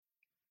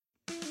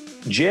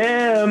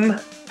Jim,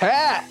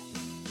 Pat,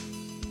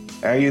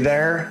 are you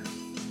there?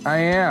 I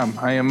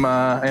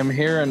am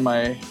here in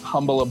my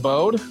humble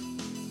abode.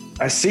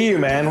 I see you,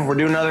 man. We're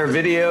doing another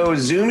video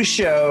Zoom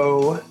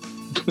show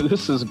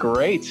This is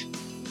great.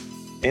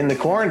 in the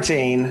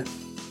quarantine.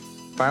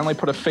 Finally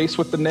put a face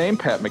with the name,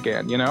 Pat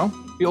McGann. You know,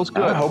 feels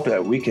good. I hope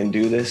that we can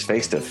do this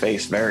face to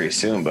face very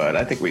soon, but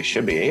I think we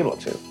should be able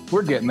to.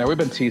 We're getting there. We've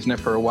been teasing it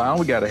for a while.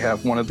 We got to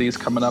have one of these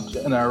coming up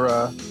in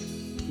our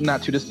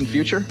not too distant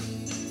future.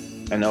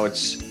 I know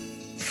it's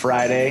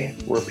Friday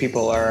where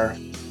people are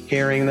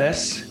hearing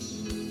this.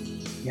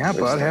 Yeah,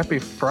 bud. Happy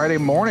Friday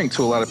morning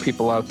to a lot of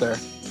people out there.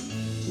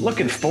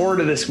 Looking forward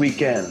to this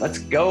weekend. Let's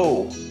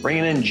go.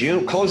 Bringing in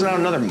June, closing out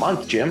another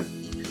month, Jim.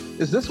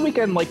 Is this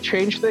weekend like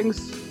change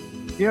things?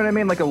 You know what I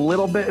mean? Like a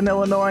little bit in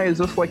Illinois. Is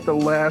this like the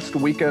last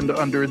weekend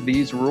under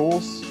these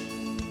rules?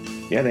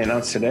 Yeah, they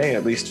announced today,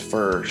 at least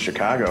for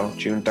Chicago,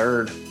 June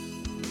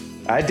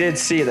 3rd. I did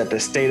see that the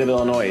state of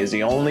Illinois is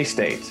the only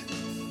state,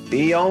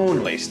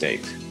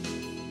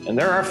 and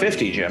there are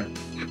 50, Jim,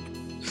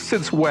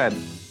 Since when?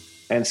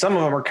 and some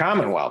of them are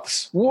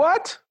commonwealths.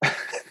 What? I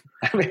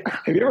mean,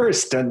 have you ever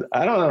understood?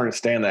 I don't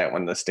understand that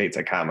when the state's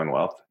a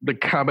commonwealth. The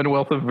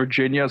Commonwealth of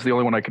Virginia is the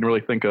only one I can really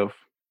think of.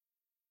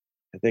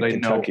 I think I know.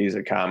 Kentucky's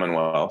a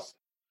commonwealth.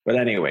 But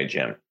anyway,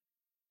 Jim,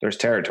 there's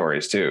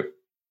territories too.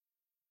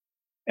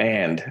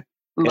 And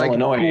Like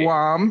Illinois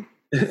Guam.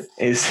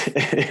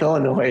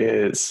 Illinois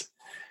is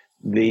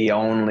the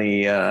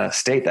only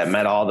state that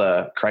met all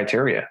the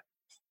criteria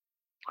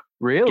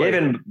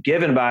Really?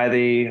 given by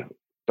the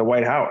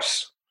White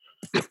House.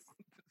 Is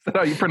that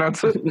how you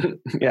pronounce it?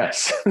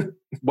 Yes,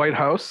 White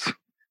House?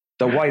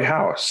 the White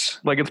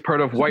House. Like it's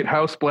part of White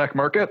House Black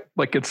Market?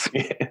 Like it's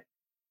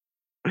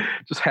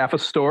just half a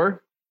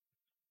store?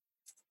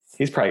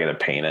 He's probably gonna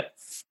paint it.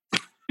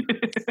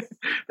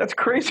 That's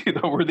crazy,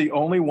 though. We're the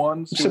only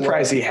ones. I'm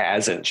surprised he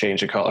hasn't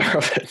changed the color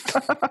of it.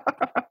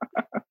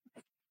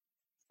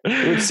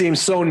 It would seem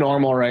so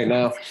normal right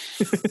now.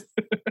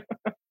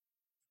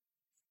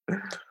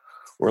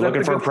 We're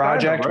looking for a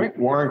project. Sign, right?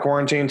 We're in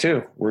quarantine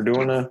too. We're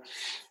doing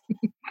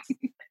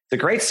it's a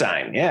great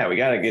sign. Yeah, we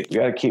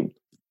gotta keep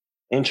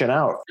inching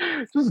out.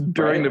 Just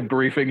during Right. the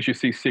briefings, you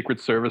see Secret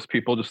Service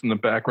people just in the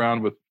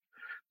background with.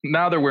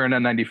 Now they're wearing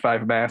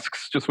N95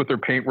 masks, just with their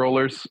paint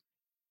rollers.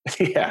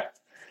 Yeah,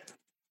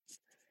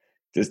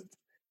 just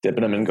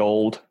dipping them in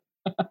gold.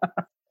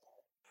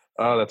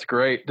 Oh, that's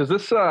great. Does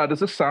this sound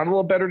a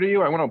little better to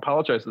you? I want to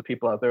apologize to the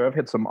people out there. I've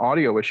had some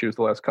audio issues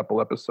the last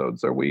couple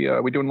episodes. Are we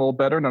doing a little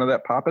better? None of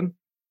that popping?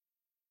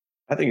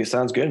 I think it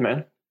sounds good,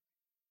 man.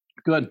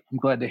 Good. I'm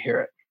glad to hear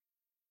it.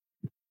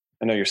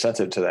 I know you're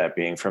sensitive to that,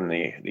 being from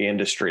the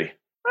industry.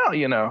 Well,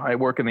 you know, I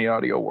work in the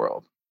audio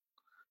world.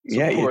 It's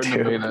Yeah, you important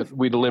to do. me that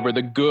we deliver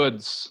the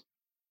goods,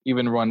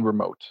 even run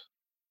remote.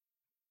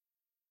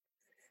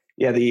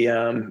 Yeah,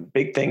 the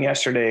big thing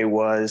yesterday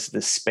was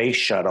the space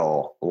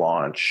shuttle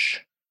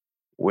launch,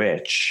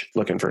 which,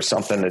 looking for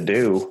something to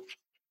do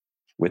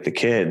with the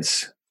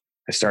kids,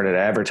 I started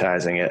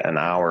advertising it an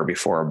hour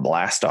before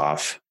blast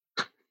off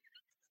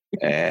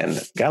and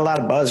got a lot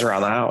of buzz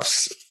around the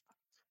house.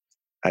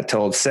 I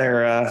told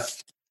Sarah,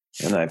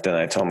 and then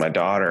I told my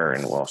daughter,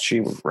 and well,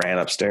 she ran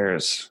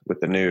upstairs with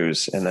the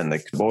news, and then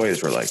the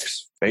boys were like,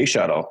 space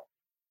shuttle,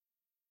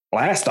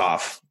 blast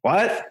off,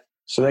 what?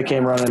 So they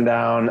came running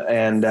down,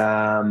 and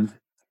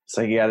it's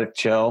like, you got to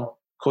chill,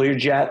 cool your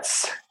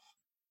jets.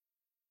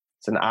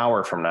 It's an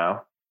hour from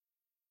now.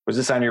 Was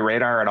this on your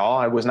radar at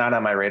all? It was not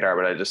on my radar,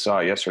 but I just saw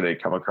it yesterday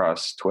come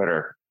across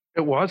Twitter.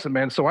 It wasn't,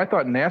 man. So I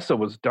thought NASA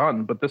was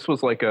done, but this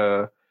was like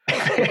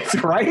It's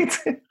right.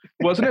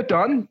 wasn't it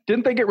done?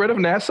 Didn't they get rid of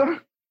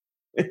NASA?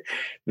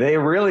 They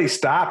really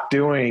stopped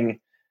doing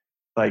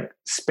like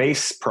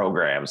space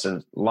programs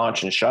and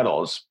launching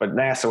shuttles, but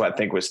NASA, I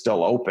think, was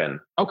still open.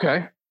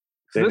 Okay.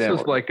 So They this didn't-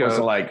 is like it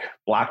wasn't like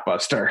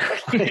Blockbuster.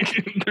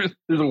 Like,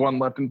 there's a one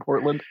left in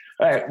Portland.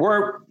 all right,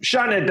 we're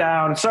shutting it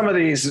down. Some of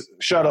these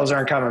shuttles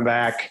aren't coming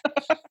back.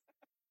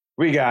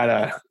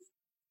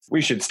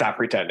 We should stop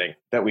pretending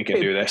that we can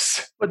do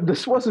this. But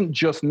this wasn't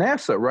just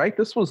NASA, right?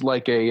 This was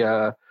like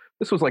a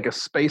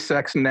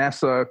SpaceX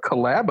NASA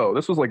collabo.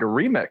 This was like a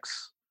remix.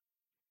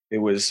 It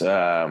was,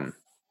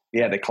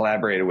 they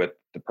collaborated with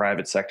the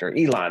private sector.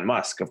 Elon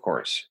Musk, of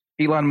course.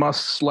 Elon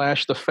Musk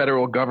 / the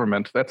federal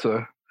government. That's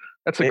a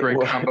great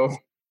combo.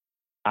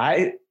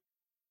 I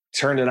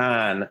turned it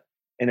on,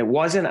 and it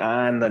wasn't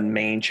on the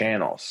main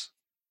channels.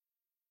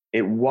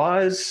 It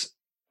was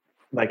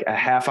like a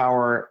half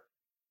hour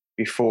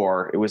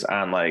before. It was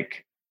on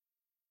like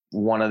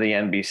one of the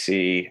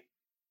NBC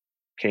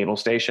cable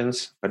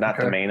stations, but not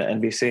the main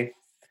NBC.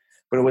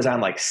 But it was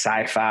on like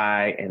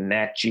Sci-Fi and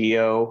Nat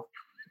Geo.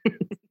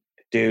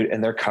 Dude,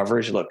 and their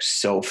coverage looked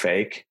so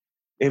fake.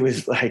 It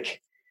was like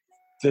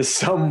just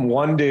some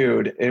one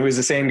dude. It was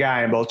the same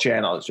guy in both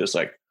channels, just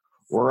like,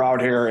 we're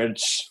out here.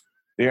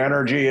 The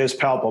energy is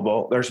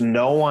palpable. There's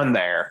no one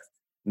there,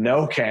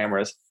 no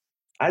cameras.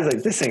 I was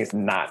like, this thing is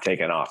not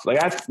taking off.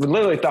 Like, I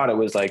literally thought it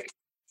was like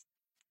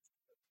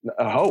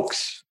a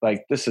hoax.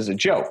 Like, this is a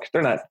joke.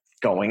 They're not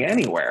going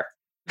anywhere.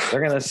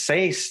 They're going to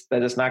say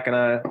that it's not going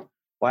to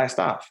blast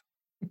off.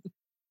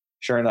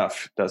 Sure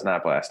enough, does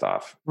not blast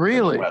off.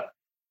 Really?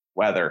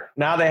 Weather.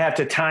 Now they have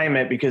to time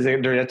it because they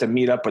have to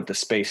meet up with the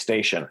space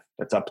station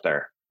that's up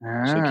there.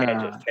 So you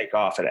can't just take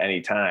off at any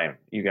time.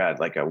 You got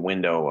like a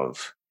window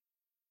of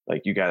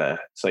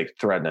it's like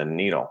threading a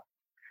needle.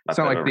 It's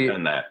not like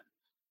that.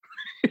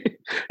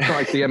 It's not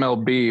like the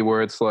MLB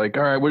where it's like,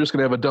 all right, we're just going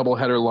to have a double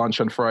header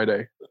launch on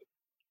Friday.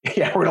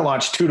 Yeah, we're going to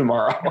launch 2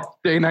 tomorrow.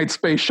 Day-night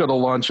space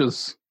shuttle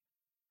launches.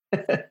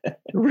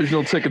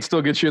 Original ticket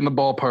still gets you in the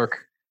ballpark.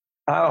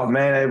 Oh,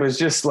 man, it was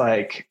just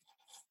like,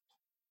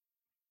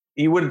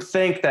 you would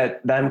think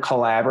that them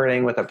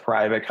collaborating with a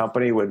private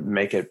company would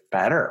make it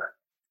better.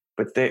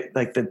 But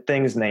the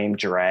thing's named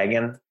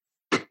Dragon.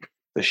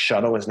 The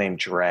shuttle is named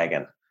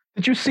Dragon.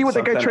 Did you see what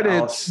that guy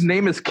tried to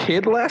name his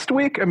kid last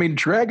week? I mean,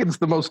 Dragon's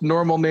the most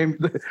normal name.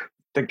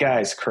 The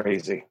guy's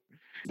crazy.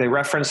 They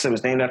referenced it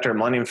was named after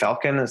Millennium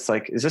Falcon. It's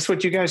like, is this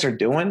what you guys are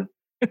doing?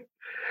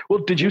 Well,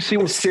 did you see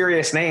what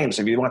serious names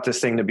if you want this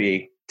thing to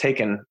be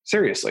taken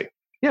seriously?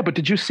 Yeah, but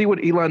did you see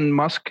what Elon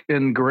Musk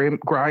and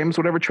Grimes,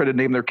 whatever, tried to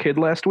name their kid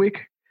last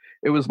week?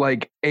 It was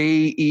like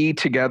AE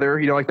together,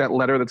 you know, like that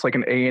letter that's like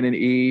an A and an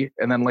E,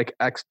 and then like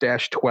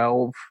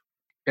X-12,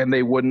 and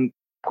they wouldn't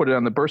put it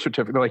on the birth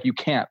certificate. They're like, you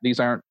can't. These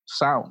aren't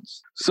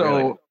sounds. So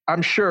really?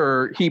 I'm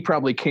sure he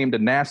probably came to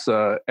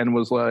NASA and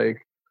was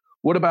like,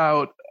 what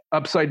about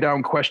upside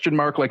down question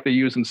mark like they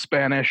use in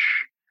Spanish?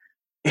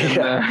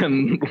 Yeah.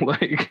 And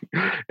like,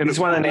 and it's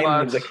one of the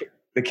names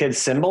the kids'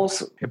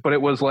 symbols. But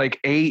it was like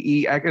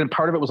AE, and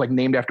part of it was like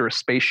named after a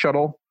space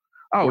shuttle.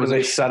 Oh, what did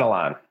they settle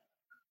on?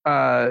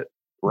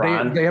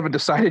 Ron? They haven't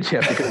decided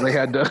yet because they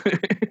had to.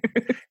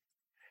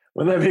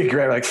 Wouldn't that be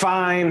great? Like,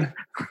 fine,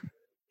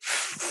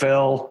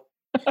 Phil.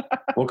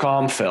 We'll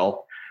call him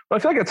Phil. Well, I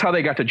feel like that's how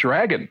they got to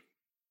Dragon.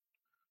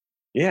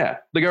 Yeah.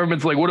 The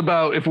government's like, what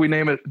about if we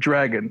name it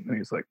Dragon? And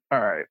he's like, all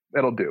right,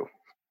 that'll do.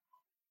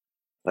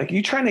 Like,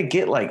 you trying to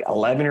get like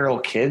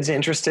 11-year-old kids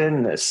interested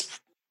in this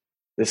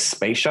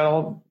space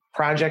shuttle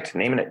project,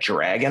 naming it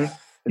Dragon?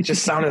 It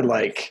just sounded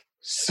like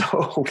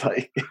so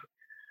like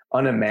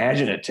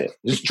unimaginative.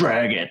 Just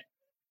Dragon.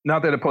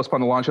 Not that it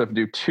postponed the launch, I have to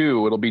do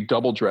 2. It'll be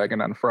Double Dragon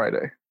on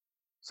Friday.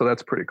 So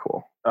that's pretty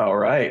cool. All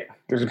right.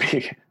 There's a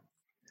big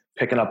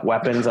picking up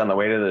weapons on the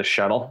way to the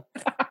shuttle.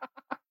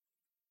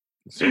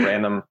 It's a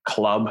random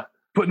club.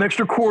 Put an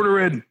extra quarter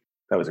in.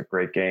 That was a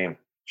great game.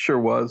 Sure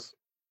was.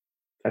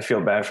 I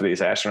feel bad for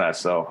these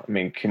astronauts, though. I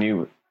mean,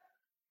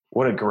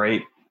 what a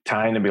great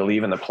time to be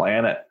leaving the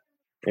planet.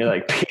 You're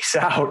like, peace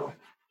out.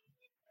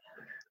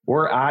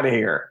 We're out of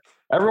here.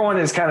 Everyone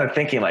is kind of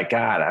thinking like,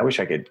 God, I wish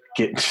I could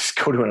just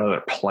go to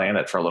another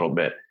planet for a little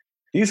bit.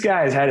 These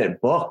guys had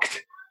it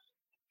booked,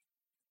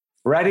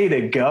 ready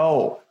to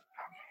go.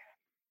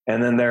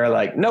 And then they're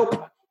like,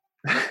 nope.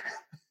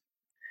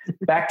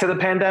 Back to the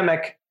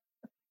pandemic.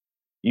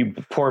 You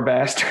poor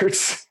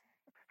bastards.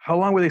 How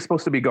long were they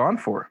supposed to be gone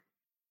for?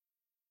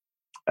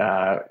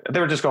 They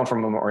were just going for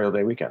Memorial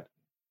Day weekend.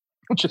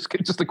 Just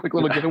a quick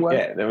little getaway?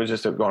 Yeah, they were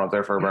just going up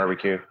there for a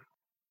barbecue.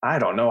 I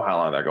don't know how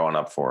long they're going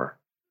up for.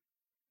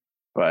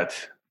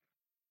 But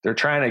they're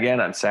trying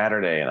again on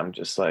Saturday, and I'm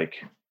just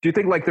like... Do you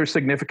think like their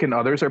significant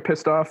others are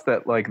pissed off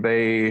that like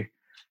they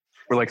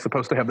were like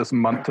supposed to have this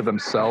month to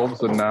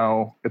themselves and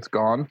now it's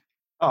gone?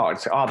 Oh,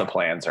 it's all the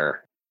plans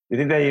are... You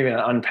think they even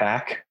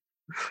unpack?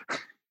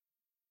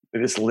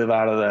 They just live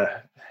out of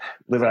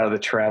the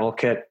travel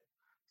kit.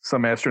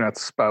 Some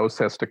astronaut's spouse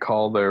has to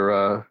call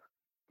their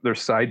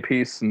side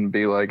piece and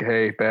be like,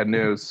 "Hey, bad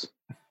news."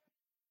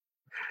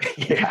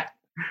 Yeah.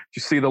 Did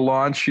you see the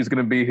launch? She's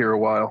going to be here a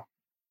while.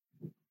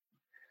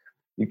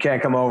 You can't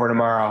come over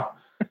tomorrow.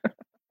 Do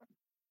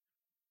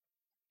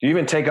you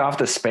even take off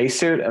the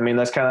spacesuit? I mean,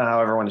 that's kind of how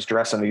everyone's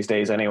dressing these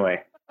days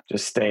anyway.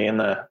 Just stay in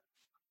the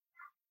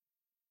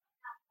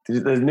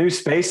new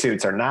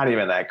spacesuits are not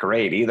even that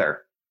great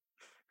either.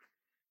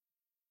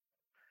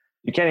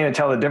 You can't even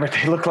tell the difference.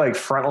 They look like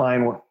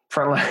frontline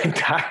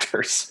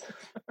doctors.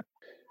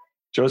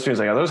 Josephine's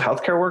like, are those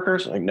healthcare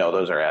workers? Like, no,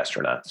 those are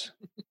astronauts.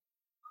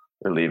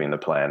 They're leaving the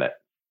planet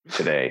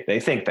today. They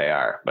think they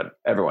are, but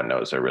everyone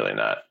knows they're really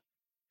not.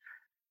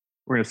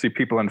 We're going to see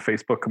people on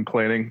Facebook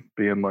complaining,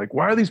 being like,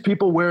 why are these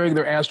people wearing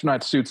their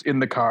astronaut suits in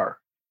the car?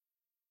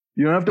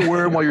 You don't have to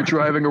wear them while you're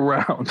driving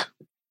around.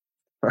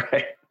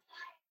 Right.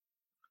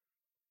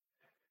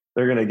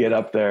 They're going to get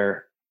up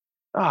there.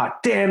 Ah,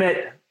 damn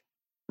it.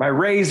 My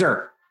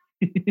razor.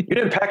 You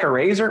didn't pack a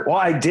razor? Well,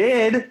 I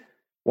did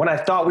when I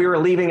thought we were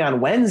leaving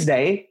on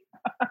Wednesday.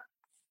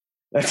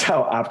 That's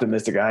how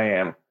optimistic I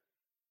am.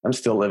 I'm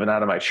still living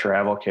out of my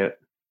travel kit.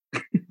 I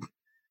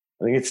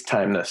think it's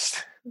time to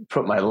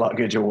put my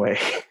luggage away.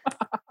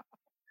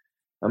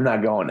 I'm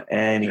not going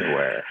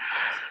anywhere.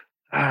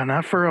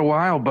 Not for a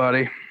while,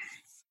 buddy.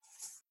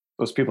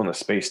 Those people in the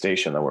space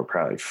station, though, were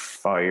probably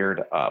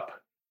fired up.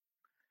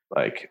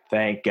 Like,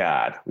 thank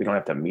God we don't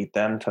have to meet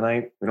them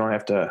tonight. We don't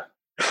have to.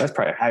 That's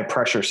probably a high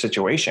pressure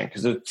situation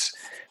because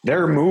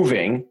they're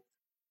moving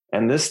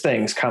and this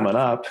thing's coming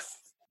up.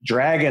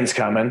 Dragon's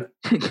coming.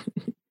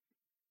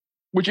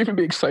 Would you even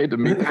be excited to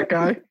meet that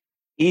guy?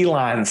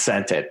 Elon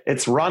sent it.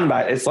 It's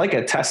like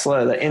a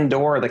Tesla.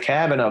 The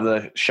cabin of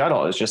the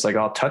shuttle is just like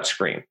all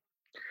touchscreen.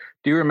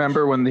 Do you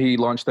remember when he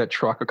launched that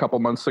truck a couple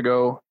months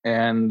ago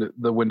and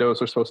the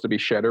windows are supposed to be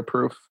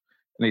shatterproof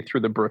and he threw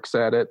the bricks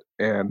at it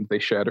and they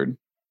shattered?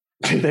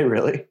 Did they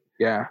really?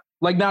 Yeah.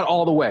 Like not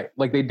all the way.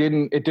 Like it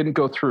didn't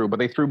go through, but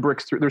they threw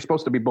bricks through. They're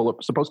supposed to be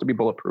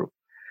bulletproof.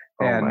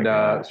 And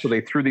so they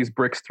threw these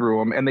bricks through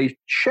them and they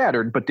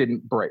shattered, but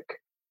didn't break.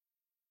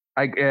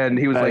 And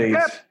he was like,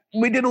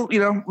 we did,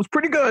 it was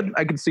pretty good.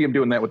 I could see him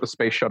doing that with the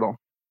space shuttle.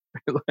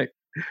 Like,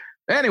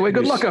 anyway,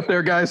 good luck up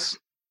there, guys.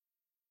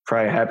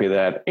 Probably happy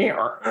that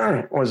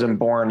wasn't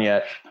born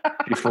yet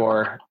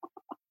before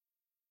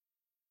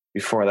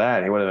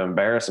that. He would have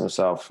embarrassed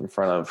himself in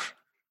front of.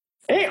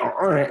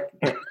 But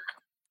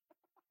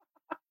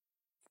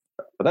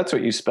that's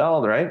what you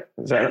spelled, right?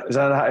 Is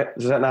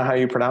that not how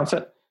you pronounce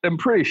it? I'm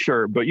pretty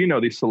sure, but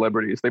these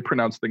celebrities, they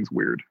pronounce things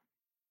weird.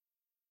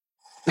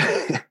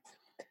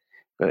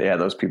 But yeah,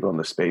 those people in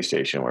the space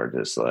station were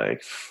just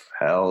like,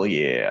 hell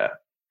yeah. Do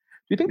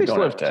you think they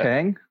still have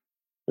Tang?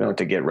 We don't have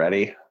to get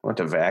ready. We don't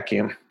have to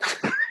vacuum.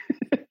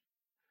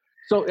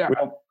 So yeah. We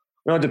don't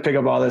have to pick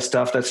up all this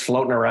stuff that's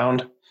floating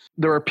around.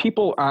 There are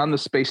people on the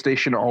space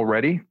station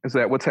already. Is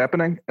that what's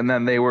happening? And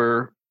then they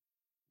were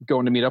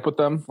going to meet up with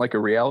them like a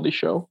reality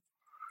show?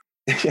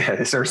 Yeah,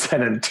 they started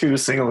sending 2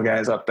 single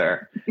guys up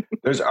there.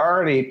 There's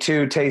already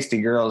 2 tasty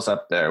girls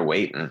up there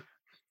waiting.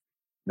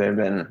 They've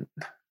been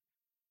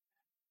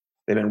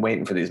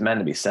waiting for these men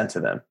to be sent to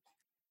them.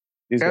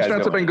 These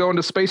astronauts have been going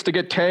to space to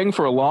get Tang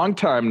for a long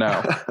time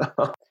now.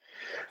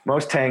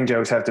 Most Tang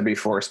jokes have to be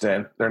forced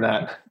in. They're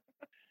not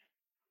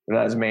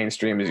as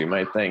mainstream as you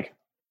might think.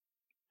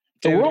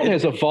 The world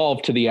has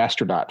evolved to the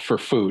astronaut for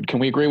food. Can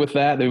we agree with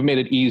that? They've made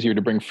it easier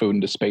to bring food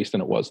into space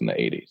than it was in the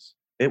 80s.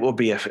 It will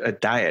be a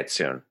diet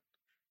soon.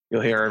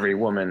 You'll hear every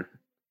woman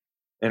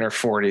in her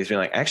 40s being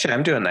like, actually,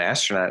 I'm doing the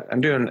astronaut. I'm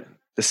doing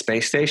the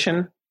space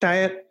station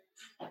diet.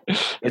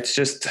 It's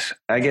just,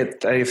 I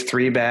have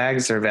 3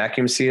 bags. They're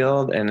vacuum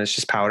sealed and it's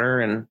just powder.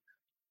 And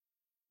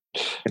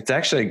it's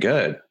actually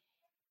good.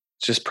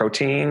 It's just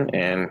protein.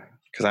 And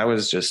because I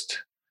was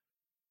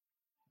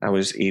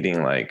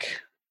eating like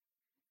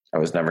I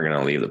was never going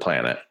to leave the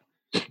planet.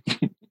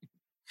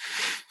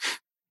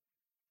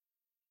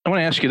 I want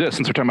to ask you this,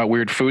 since we're talking about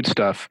weird food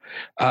stuff.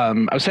 I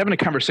was having a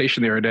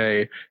conversation the other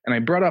day, and I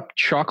brought up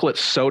chocolate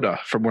soda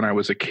from when I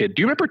was a kid.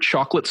 Do you remember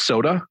chocolate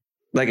soda?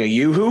 Like a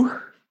Yoo-hoo?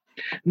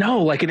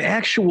 No, like an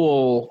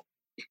actual.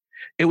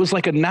 It was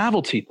like a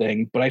novelty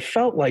thing, but I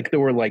felt like there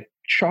were like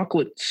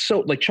chocolate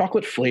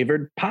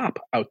flavored pop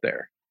out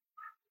there.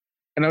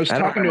 And I was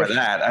talking to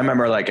that. I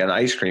remember like an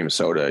ice cream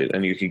soda,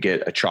 and you could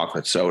get a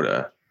chocolate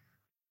soda,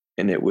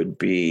 and it would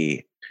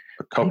be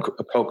a Coke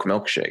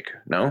milkshake.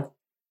 No.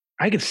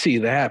 I could see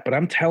that, but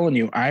I'm telling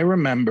you, I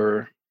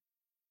remember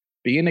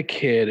being a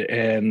kid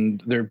and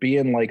there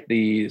being like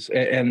these,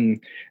 and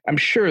I'm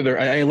sure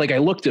I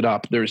looked it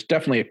up. There's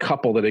definitely a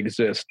couple that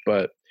exist,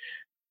 but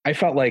I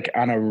felt like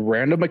on a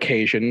random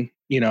occasion,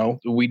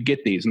 we'd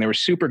get these and they were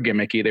super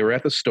gimmicky. They were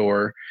at the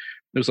store.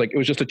 It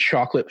was just a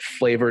chocolate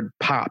flavored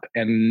pop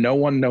and no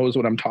one knows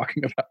what I'm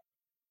talking about.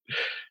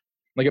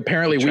 Like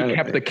apparently we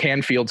kept the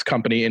Canfields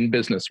company in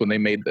business when they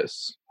made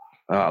this.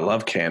 Oh, I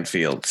love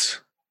Canfields.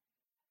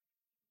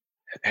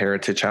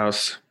 Heritage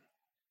House.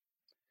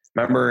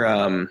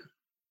 Remember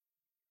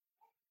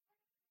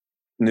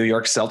New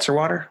York seltzer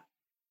water?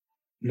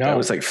 No. That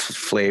was like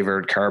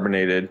flavored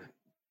carbonated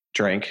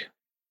drink.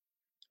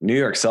 New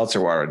York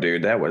seltzer water,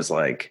 dude. That was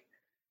like,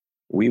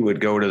 we would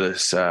go to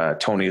this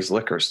Tony's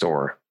liquor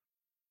store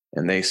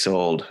and they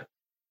sold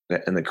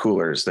in the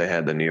coolers. They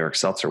had the New York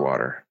seltzer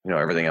water.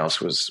 Everything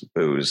else was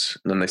booze.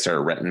 And then they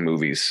started renting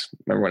movies.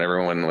 Remember when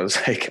everyone was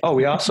like, oh,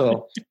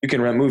 you can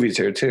rent movies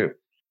here too.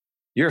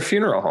 You're a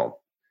funeral home.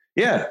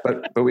 Yeah,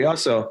 but we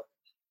also,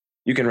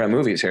 you can rent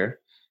movies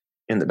here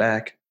in the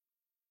back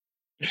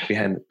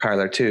behind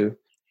parlor too.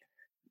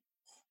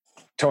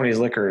 Tony's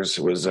Liquors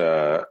was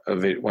one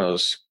of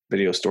those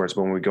video stores.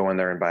 When we go in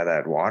there and buy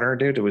that water,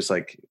 dude, it was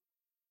like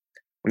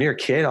when you're a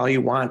kid, all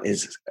you want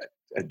is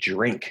a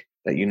drink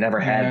that you never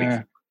had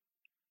before.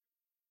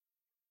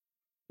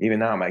 Even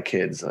now, my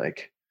kids,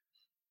 like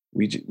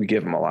we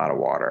give them a lot of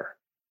water,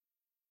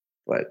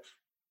 but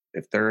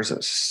if there's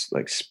a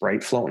like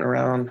Sprite floating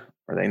around,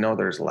 or they know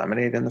there's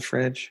lemonade in the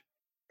fridge,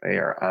 they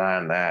are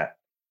on that.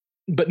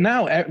 But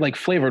now, like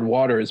flavored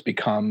water has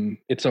become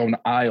its own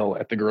aisle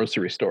at the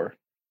grocery store.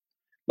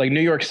 Like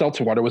New York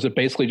seltzer water, was it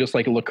basically just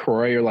like a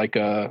LaCroix or like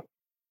a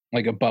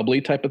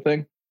bubbly type of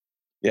thing?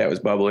 Yeah, it was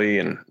bubbly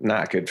and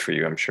not good for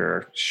you, I'm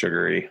sure.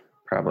 Sugary,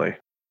 probably.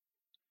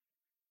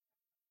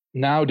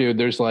 Now, dude,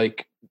 there's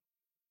like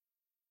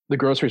the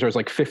grocery store is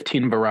like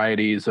 15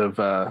 varieties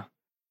of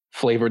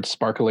flavored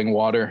sparkling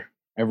water.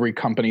 Every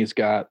company's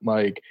got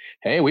like,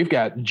 hey, we've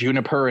got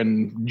juniper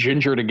and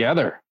ginger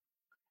together.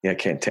 Yeah, I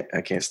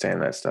can't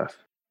stand that stuff.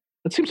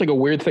 That seems like a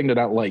weird thing to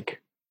not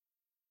like.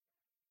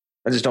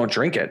 I just don't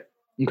drink it.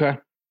 Okay.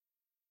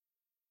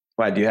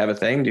 Why, do you have a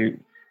thing? You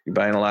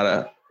buying a lot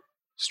of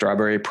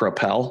Strawberry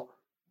Propel.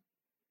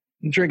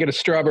 I'm drinking a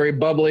strawberry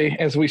bubbly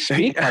as we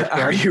speak.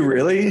 Are you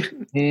really?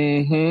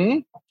 Mm-hmm.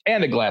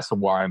 And a glass of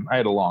wine. I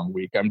had a long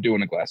week. I'm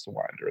doing a glass of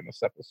wine during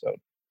this episode.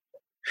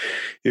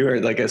 You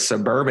are like a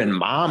suburban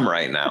mom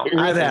right now.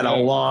 I've had a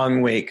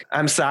long week.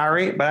 I'm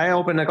sorry, but I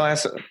opened a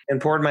glass and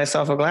poured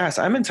myself a glass.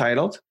 I'm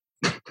entitled.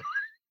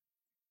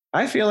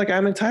 I feel like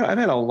I'm entitled. I've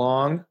had a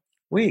long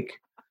week.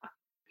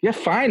 Yeah,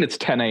 fine. It's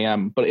 10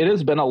 a.m., but it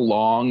has been a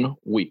long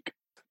week.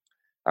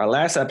 Our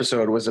last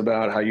episode was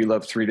about how you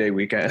love 3-day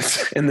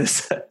weekends. And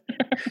this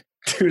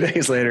 2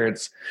 days later,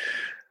 it's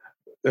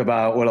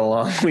about what a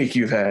long week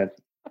you've had.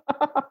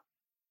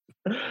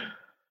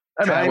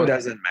 Time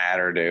doesn't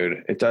matter,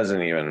 dude. It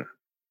doesn't even.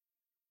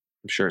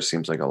 I'm sure it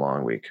seems like a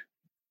long week.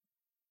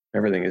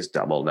 Everything is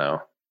double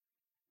now.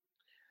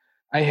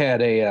 I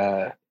had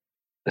a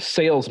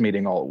sales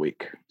meeting all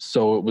week,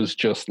 so it was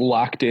just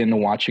locked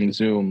in watching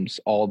Zooms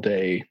all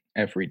day,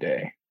 every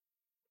day,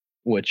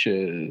 which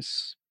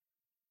is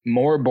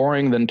more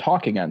boring than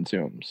talking on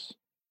Zooms.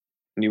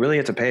 And you really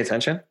have to pay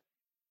attention?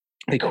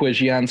 They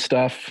quiz you on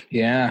stuff.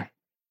 Yeah.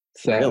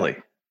 So, really?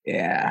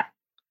 Yeah.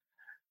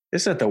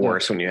 Isn't it the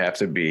worst when you have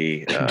to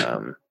be,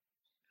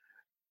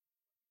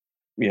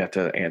 you have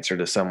to answer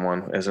to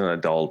someone as an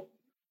adult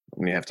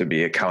when you have to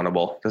be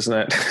accountable?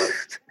 Doesn't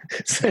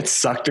it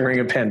suck during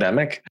a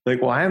pandemic?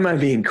 Like, why am I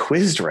being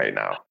quizzed right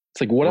now?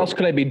 It's like, what else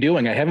could I be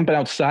doing? I haven't been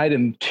outside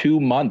in 2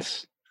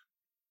 months.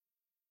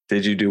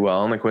 Did you do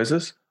well on the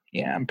quizzes?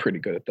 Yeah, I'm pretty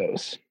good at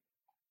those.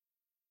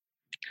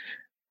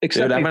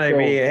 Except dude, I'm going to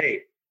be,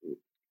 hey,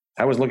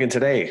 I was looking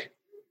today.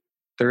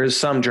 There is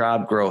some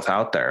job growth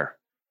out there.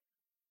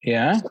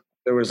 Yeah.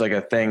 There was like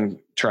a thing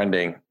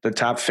trending, the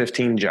top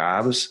 15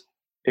 jobs.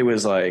 It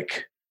was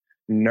like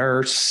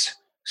nurse,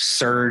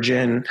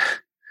 surgeon,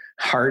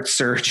 heart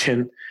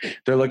surgeon.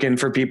 They're looking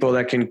for people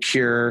that can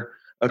cure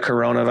a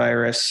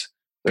coronavirus.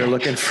 They're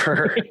looking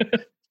for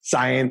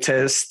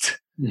scientists,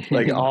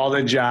 like all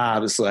the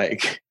jobs.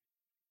 Like,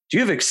 do you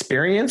have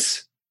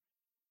experience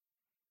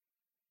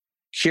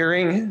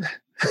curing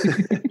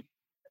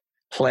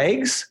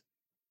plagues?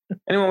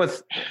 Anyone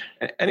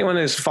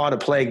who's fought a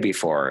plague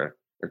before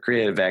or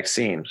created a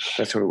vaccine,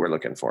 that's what we're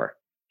looking for.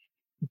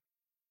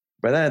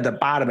 But then at the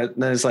bottom,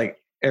 then it's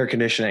like air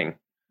conditioning,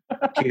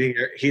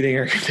 heating,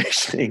 air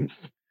conditioning.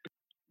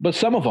 But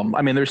some of them,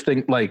 I mean, there's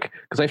things like,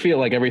 because I feel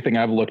like everything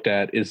I've looked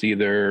at is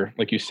either,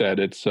 like you said,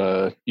 it's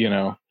a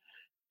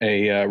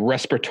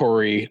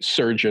respiratory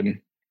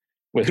surgeon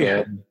with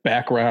a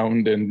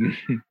background in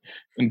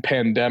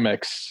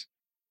pandemics,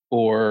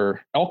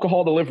 or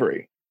alcohol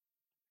delivery.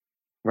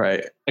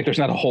 Right. Like there's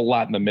not a whole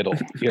lot in the middle,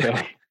 you know.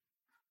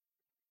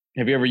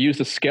 Have you ever used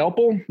a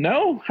scalpel?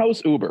 No?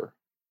 How's Uber?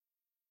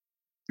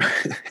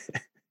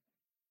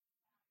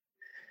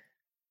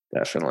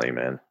 Definitely,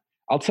 man.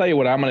 I'll tell you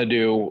what I'm going to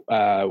do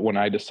when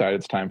I decide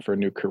it's time for a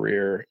new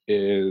career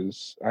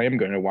is I am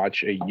going to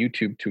watch a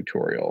YouTube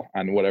tutorial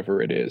on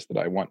whatever it is that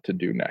I want to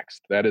do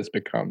next. That has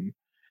become,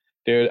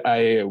 dude,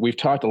 we've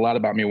talked a lot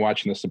about me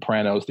watching The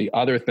Sopranos. The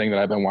other thing that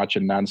I've been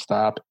watching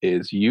nonstop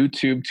is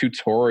YouTube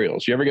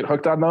tutorials. You ever get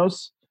hooked on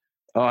those?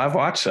 Oh, I've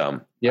watched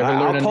some. You ever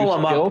learn I'll pull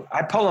them up.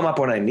 I pull them up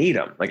when I need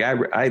them. Like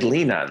I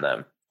lean on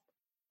them.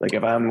 Like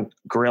if I'm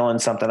grilling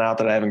something out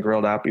that I haven't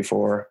grilled out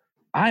before.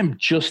 I'm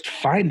just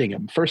finding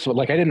them. First of all,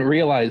 like I didn't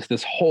realize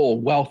this whole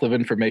wealth of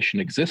information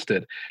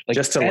existed. Like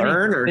just to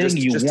learn or just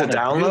to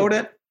download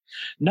it?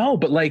 No,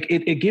 but like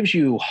it gives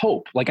you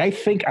hope. Like I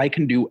think I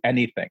can do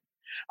anything.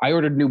 I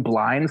ordered new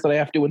blinds that I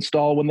have to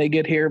install when they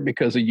get here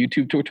because a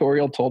YouTube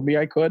tutorial told me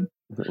I could.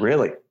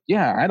 Really?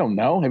 Yeah, I don't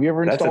know. Have you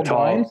ever installed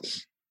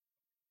blinds?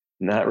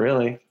 Not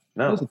really.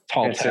 No. That's a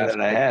tall task.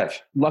 That I have.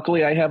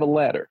 Luckily, I have a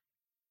ladder.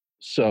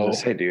 So,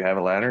 do you have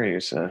a ladder? I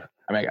mean,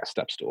 I got a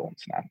step stool.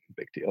 It's not a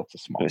big deal. It's a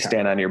small. You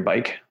stand on your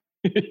bike.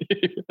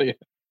 Yeah.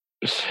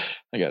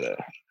 I gotta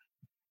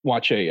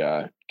watch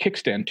a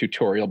kickstand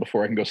tutorial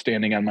before I can go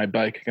standing on my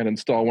bike. I gotta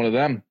install one of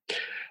them.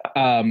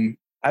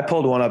 I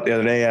pulled one up the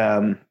other day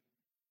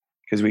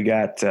because we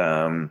got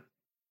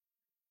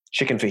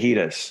chicken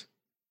fajitas.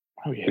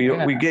 Oh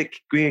yeah. We get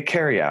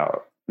carry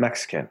out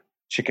Mexican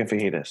chicken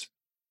fajitas.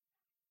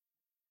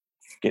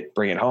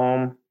 Bring it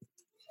home.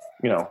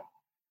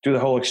 Do the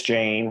whole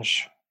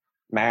exchange.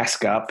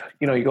 Mask up.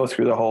 You go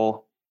through the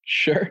whole.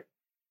 Sure.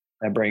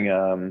 I bring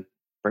them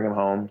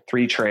home,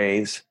 3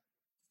 trays,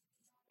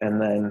 and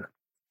then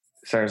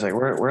Sarah's like,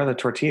 "Where are the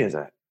tortillas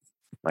at?" I'm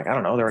like, "I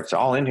don't know. It's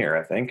all in here.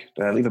 I think.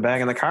 Did I leave a bag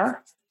in the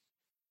car?"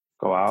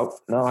 Go out.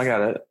 No, I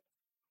got it.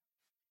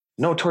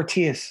 No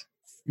tortillas.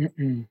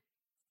 Mm-mm.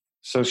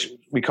 So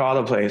we call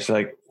the place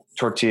like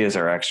tortillas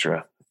are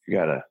extra. You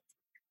gotta.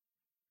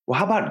 Well,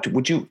 how about?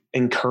 Would you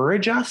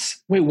encourage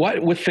us? Wait,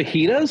 what with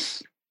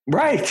fajitas?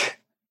 Right.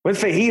 With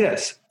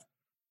fajitas.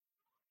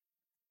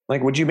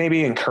 Like, would you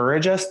maybe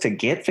encourage us to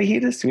get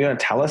fajitas? You want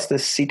to tell us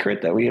this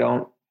secret that we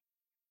don't?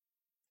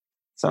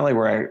 It's not like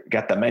I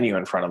got the menu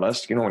in front of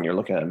us. When you're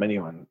looking at a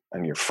menu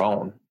on your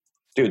phone.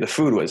 Dude, the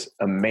food was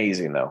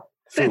amazing, though.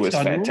 The food was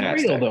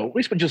fantastic. Unreal, though.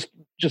 We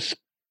just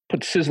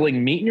put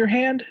sizzling meat in your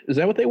hand? Is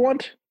that what they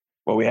want?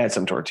 Well, we had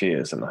some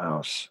tortillas in the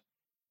house.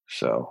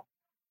 So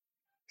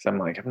I'm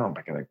like, I'm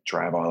not going to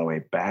drive all the way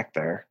back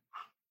there.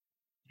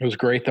 It was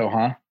great though,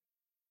 huh?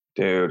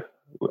 Dude,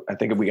 I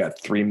think we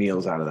got 3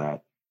 meals out of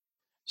that.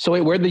 So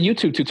wait, where'd the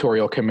YouTube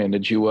tutorial come in?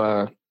 Did you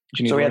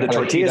need so we had the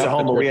tortillas at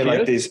home, but we had like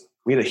tortillas?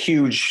 we had a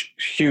huge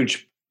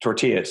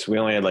tortillas. We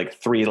only had like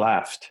 3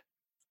 left.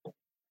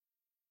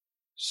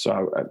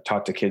 So I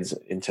taught the kids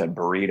into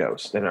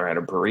burritos. They never had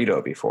a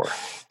burrito before.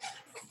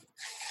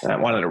 And I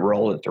wanted to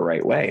roll it the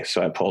right way.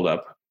 So I pulled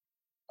up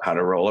how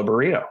to roll a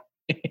burrito.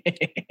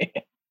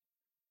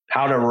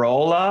 How to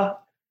roll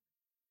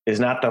is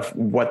not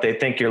what they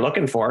think you're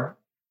looking for.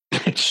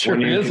 It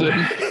sure isn't.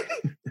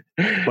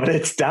 But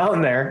it's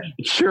down there.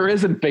 It sure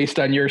isn't based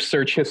on your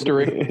search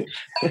history.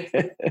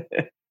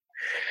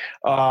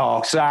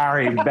 Oh,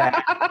 sorry.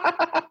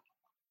 I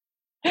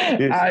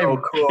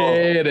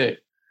get it.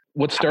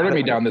 What started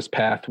me down this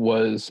path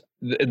was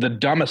the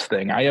dumbest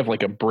thing. I have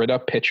like a Brita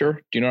pitcher.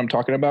 Do you know what I'm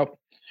talking about?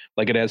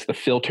 Like it has the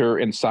filter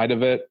inside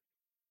of it.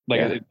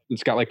 Like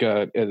it's got like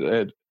I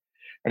don't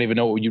even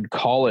know what you'd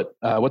call it.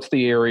 What's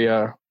the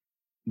area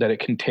that it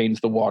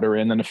contains the water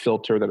in, and a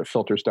filter that it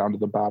filters down to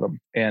the bottom.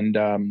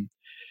 And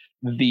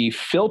the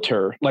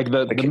filter, like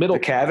the middle, the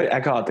cavity. I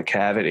call it the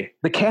cavity.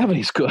 The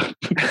cavity's good.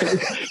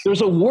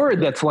 There's a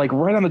word that's like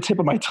right on the tip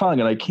of my tongue,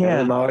 and I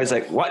can't. And I'm always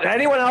like, "What?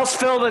 Anyone else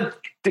fill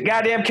the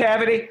goddamn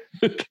cavity?"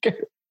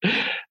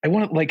 I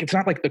want to, like, it's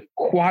not like the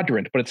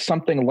quadrant, but it's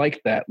something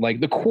like that. Like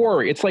the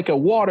quarry. It's like a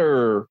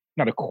water,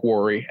 not a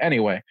quarry.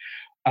 Anyway,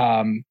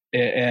 but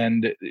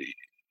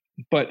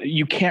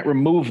you can't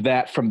remove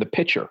that from the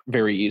pitcher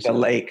very easily. The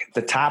lake,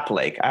 the top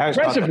lake. I always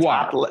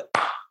reservoir.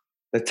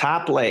 The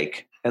top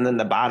lake, and then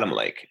the bottom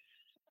lake.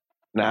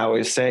 And I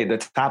always say the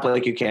top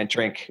lake you can't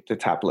drink. The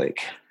top lake,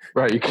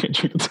 right? You can't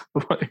drink the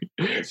top lake.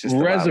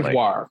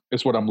 Reservoir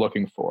is what I'm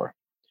looking for.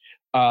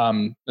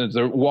 There's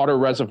a water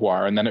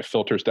reservoir, and then it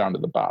filters down to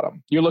the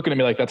bottom. You're looking at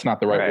me like that's not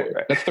the right word.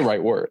 Right. That's the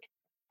right word.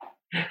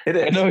 It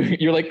is. I know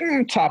you're like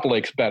top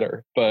lake's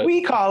better, but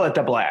we call it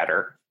the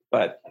bladder.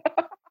 But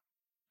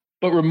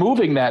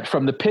removing that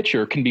from the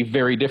pitcher can be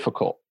very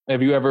difficult.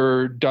 Have you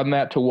ever done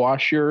that to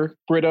wash your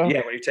Brita?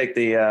 Yeah, when you take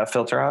the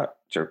filter out,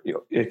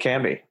 it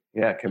can be.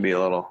 Yeah, it can be a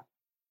little.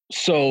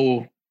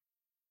 So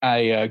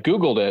I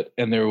Googled it,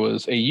 and there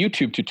was a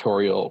YouTube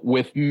tutorial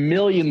with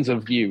millions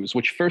of views,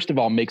 which first of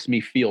all makes me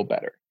feel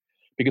better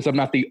because I'm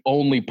not the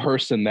only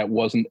person that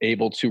wasn't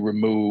able to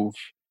remove,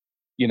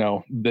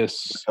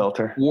 this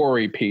filter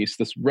quarry piece,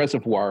 this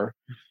reservoir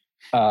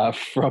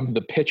from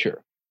the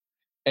pitcher.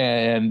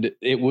 And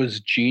it was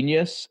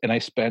genius. And I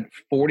spent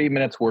 40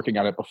 minutes working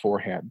on it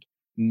beforehand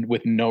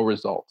with no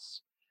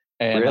results.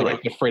 And really? I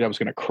was afraid I was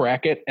going to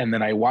crack it. And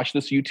then I watched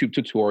this YouTube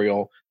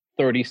tutorial,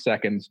 30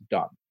 seconds,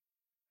 done.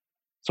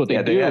 So they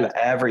had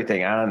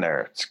everything on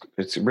there.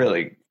 It's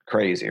really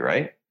crazy,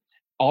 right?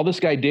 All this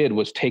guy did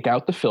was take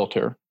out the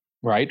filter,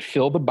 right?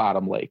 Fill the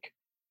bottom lake,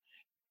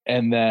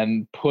 and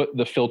then put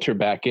the filter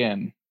back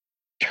in,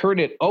 turn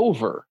it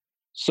over.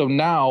 So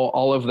now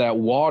all of that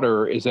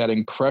water is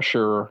adding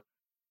pressure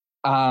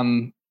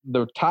on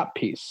the top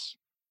piece.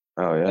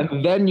 Oh, yeah.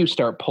 And then you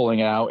start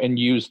pulling out and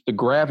use the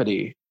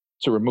gravity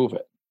to remove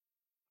it.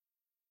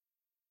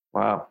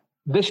 Wow.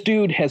 This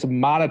dude has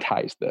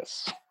monetized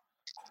this.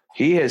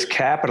 He has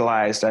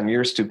capitalized on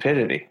your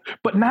stupidity.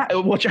 But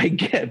not, which I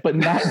get, but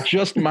not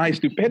just my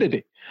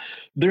stupidity.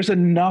 There's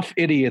enough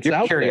idiots your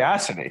out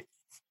curiosity. There.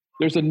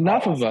 There's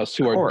enough of us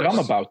who are dumb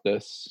about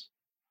this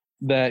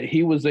that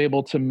he was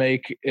able to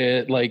make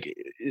it like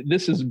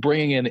this is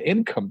bringing in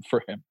income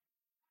for him.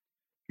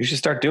 You should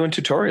start doing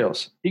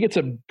tutorials. He gets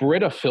a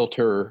Brita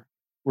filter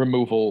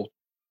removal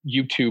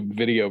YouTube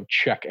video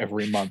check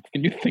every month.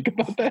 Can you think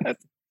about that?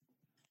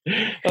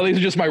 Oh, these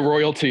are just my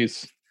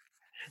royalties.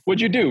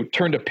 What'd you do?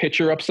 Turned a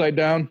pitcher upside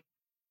down?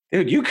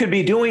 Dude, you could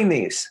be doing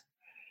these.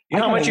 You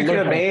know how much you could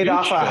have made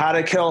off of how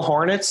to kill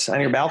hornets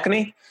on your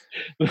balcony?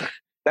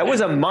 That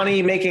was a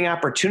money-making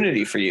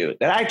opportunity for you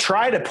that I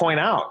tried to point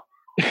out.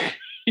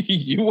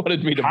 You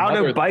wanted me to how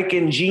to bike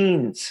in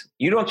jeans.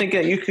 You don't think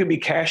that you could be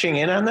cashing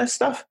in on this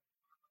stuff?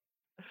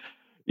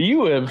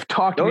 You have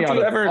talked to me. Don't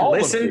you ever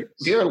listen?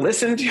 Do you ever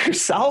listen to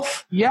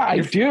yourself? Yeah, I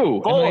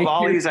do. Full of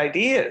all these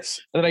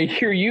ideas. And I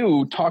hear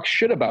you talk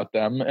shit about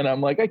them, and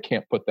I'm like, I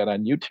can't put that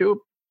on YouTube.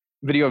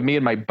 Video of me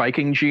in my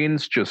biking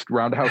jeans, just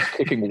roundhouse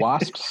kicking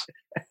wasps.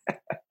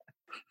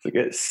 It's a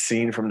good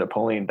scene from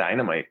Napoleon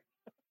Dynamite.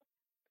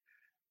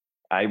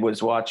 I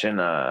was watching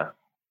a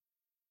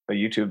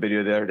YouTube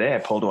video the other day. I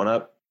pulled one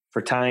up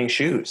for tying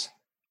shoes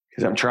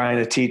because I'm trying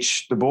to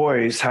teach the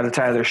boys how to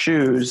tie their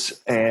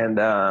shoes, and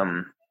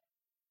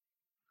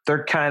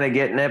they're kind of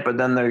getting it, but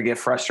then they get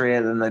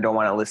frustrated and they don't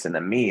want to listen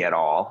to me at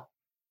all.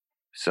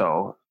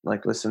 So,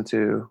 listen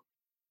to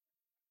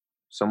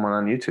someone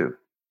on YouTube.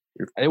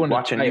 You're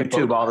watching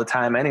YouTube all the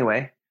time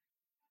anyway.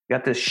 You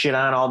got this shit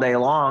on all day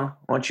long.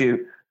 Why don't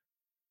you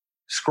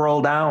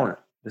scroll down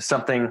to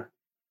something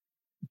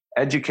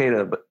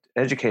educative,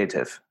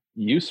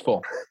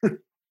 useful,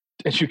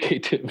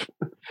 educative.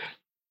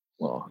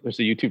 Well, there's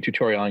a YouTube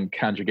tutorial on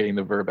conjugating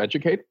the verb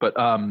educate, but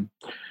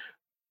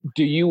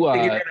Do you?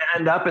 Think you're going to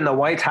end up in the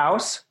White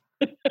House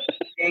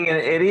being an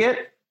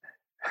idiot?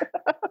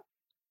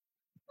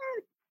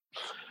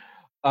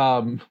 You're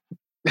going to end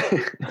up in the White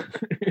House being an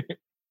idiot?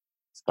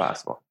 It's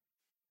possible.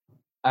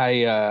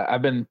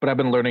 I've been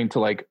learning to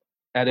like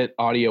edit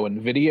audio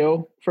and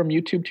video from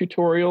YouTube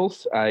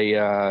tutorials.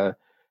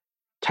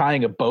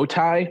 Tying a bow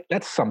tie,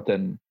 that's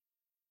something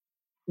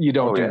you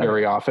don't do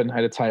very often. I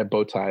had to tie a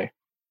bow tie.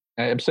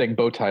 I'm saying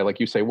bow tie like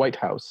you say White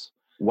House.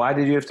 Why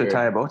did you have to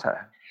tie a bow tie?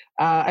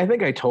 I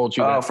think I told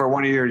you. Oh, for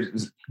one of your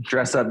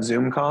dress up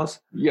Zoom calls?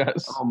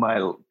 Yes. Oh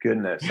my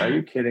goodness. Are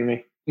you kidding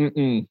me?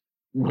 Mm-mm.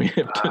 We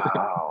have to.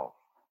 Wow.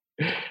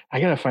 I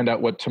got to find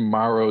out what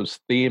tomorrow's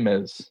theme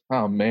is.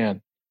 Oh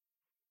man.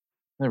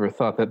 Never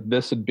thought that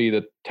this would be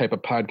the type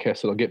of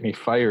podcast that'll get me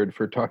fired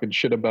for talking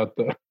shit about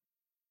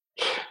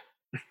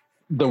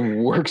the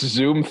work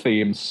Zoom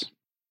themes.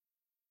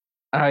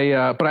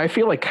 But I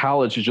feel like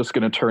college is just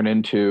going to turn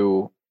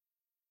into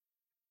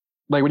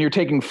like when you're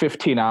taking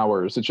 15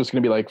 hours, it's just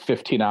going to be like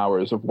 15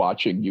 hours of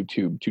watching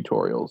YouTube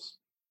tutorials.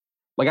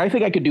 Like I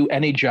think I could do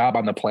any job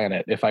on the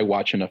planet if I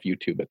watch enough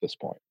YouTube at this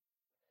point.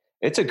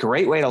 It's a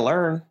great way to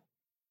learn.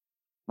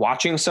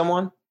 Watching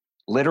someone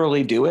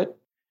literally do it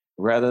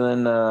rather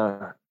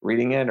than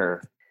reading it.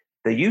 Or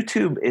the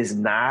YouTube is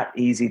not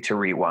easy to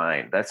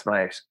rewind. That's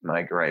my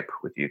gripe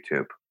with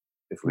YouTube.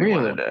 If we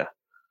wanted to,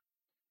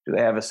 do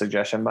they have a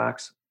suggestion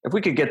box? If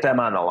we could get them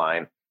on the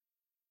line.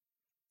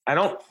 I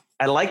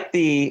like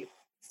the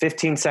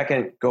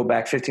 15-second, go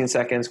back 15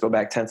 seconds, go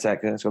back 10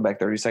 seconds, go back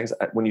 30 seconds.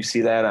 When you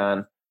see that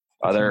on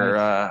other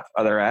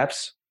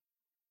apps.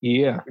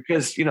 Yeah.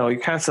 Because, you're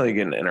constantly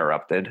getting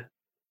interrupted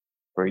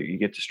or you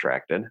get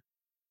distracted.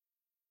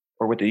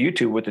 Or with the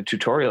YouTube, with the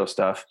tutorial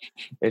stuff,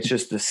 it's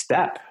just the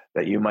step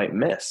that you might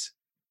miss.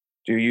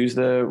 Do you use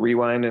the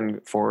rewind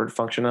and forward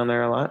function on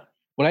there a lot?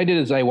 What I did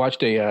is I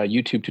watched a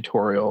YouTube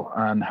tutorial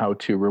on how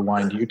to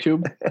rewind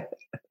YouTube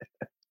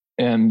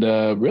and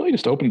really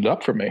just opened it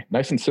up for me.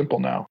 Nice and simple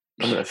now.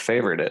 I'm going to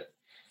favorite it.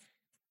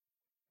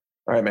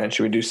 All right, man.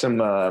 Should we do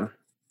some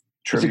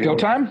Is it go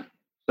time?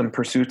 Some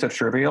pursuits of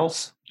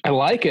trivials? I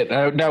like it.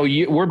 Now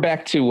we're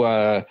back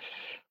to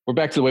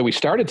the way we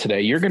started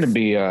today. You're going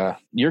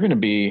to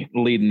be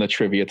leading the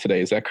trivia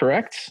today. Is that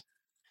correct?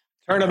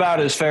 Turnabout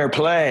is fair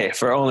play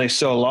for only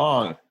so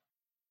long.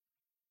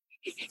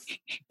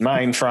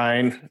 Mind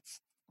frying.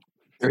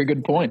 Very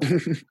good point.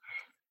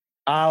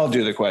 I'll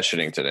do the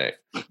questioning today.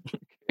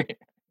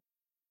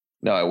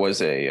 No, it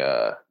was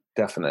a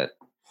definite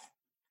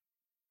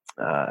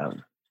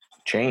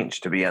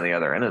change to be on the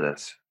other end of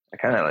this. I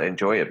kind of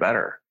enjoy it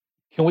better.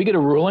 Can we get a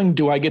ruling?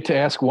 Do I get to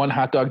ask one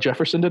hot dog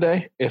Jefferson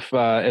today, if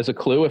as a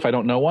clue, if I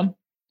don't know one?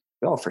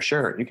 Oh, for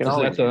sure. You can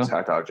always use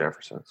hot dog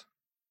Jeffersons.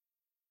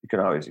 You can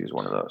always use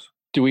one of those.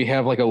 Do we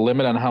have like a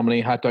limit on how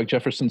many hot dog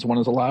Jeffersons one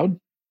is allowed?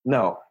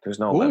 No, there's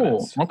no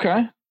limits.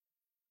 Okay.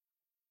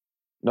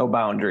 No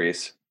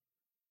boundaries.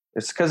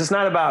 It's because it's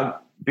not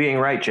about being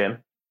right, Jim.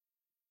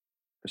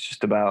 It's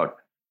just about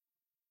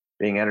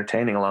being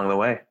entertaining along the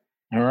way.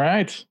 All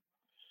right.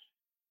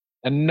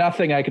 And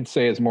nothing I could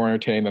say is more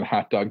entertaining than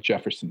hot dog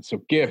Jefferson.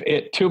 So give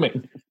it to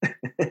me.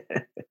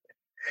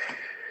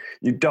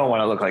 You don't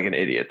want to look like an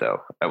idiot,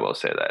 though. I will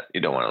say that.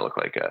 You don't want to look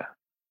like a,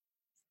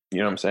 you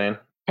know what I'm saying?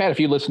 Pat, if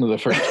you listen to the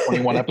first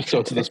 21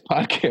 episodes of this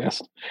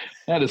podcast,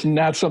 that is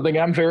not something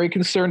I'm very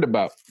concerned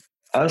about.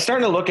 I'm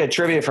starting to look at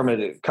trivia from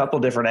a couple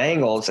different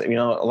angles. I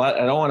don't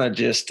want to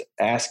just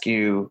ask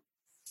you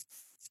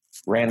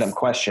random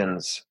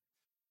questions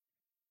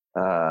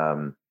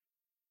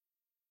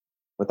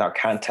without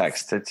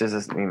context. It just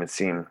doesn't even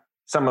seem,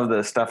 some of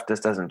the stuff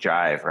just doesn't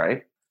jive,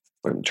 right?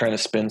 I'm trying to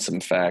spin some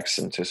facts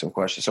into some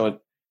questions.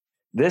 So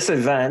this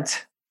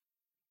event,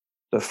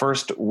 the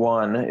first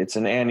one, it's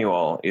an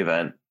annual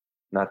event,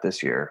 not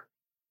this year.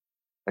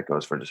 That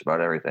goes for just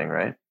about everything,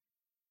 right?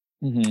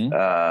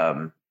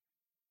 Mm-hmm.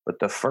 But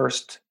the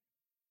first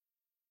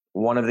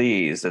one of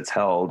these that's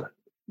held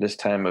this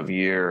time of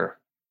year,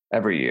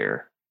 every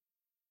year,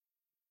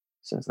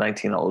 since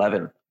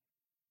 1911.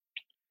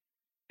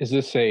 Is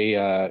this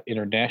a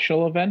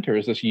international event or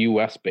is this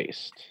U.S.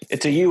 based?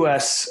 It's a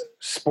U.S.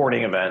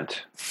 sporting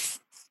event.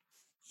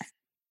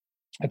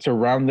 It's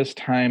around this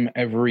time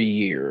every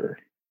year.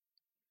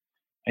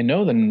 I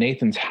know the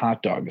Nathan's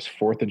hot dog is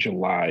 4th of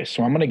July,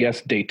 so I'm going to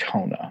guess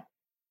Daytona.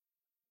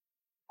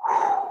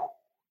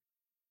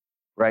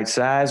 Right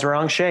size,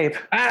 wrong shape.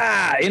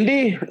 Ah,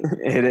 Indy?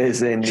 It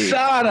is Indy.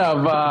 Son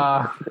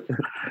of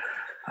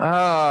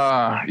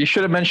you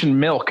should have mentioned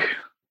milk.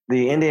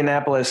 The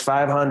Indianapolis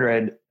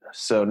 500,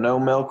 so no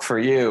milk for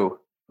you.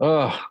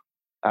 Ugh.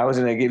 I was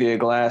going to give you a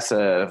glass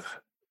of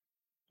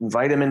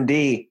vitamin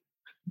D.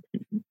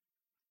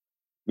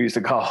 We used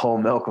to call whole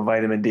milk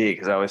vitamin D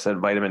because I always said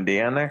vitamin D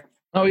on there.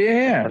 Oh,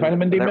 yeah,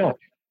 vitamin D milk.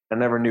 I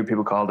never knew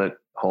people called it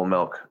whole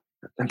milk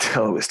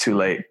until it was too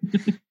late.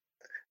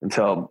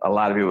 Until a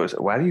lot of people was,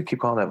 why do you keep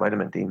calling that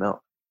vitamin D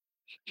milk?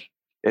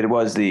 It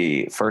was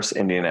the first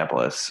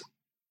Indianapolis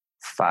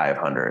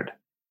 500.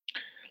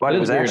 But it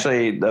was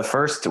actually the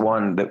first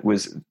one that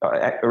was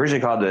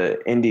originally called the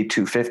Indy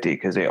 250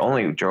 because they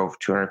only drove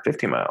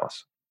 250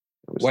 miles.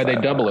 Why'd they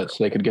double it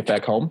so they could get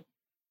back home?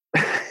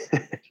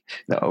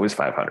 No, it was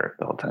 500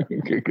 the whole time.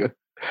 Okay, good.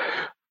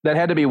 That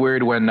had to be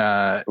weird when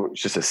it was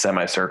just a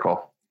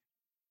semicircle.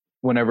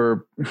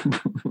 Whenever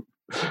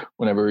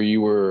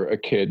you were a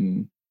kid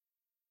and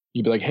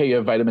you'd be like, "Hey, you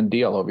have vitamin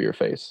D all over your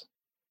face."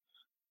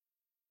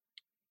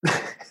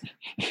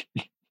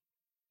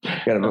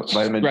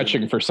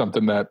 Stretching for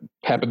something that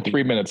happened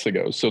 3 minutes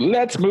ago. So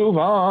let's move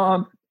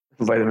on.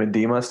 Vitamin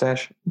D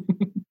mustache.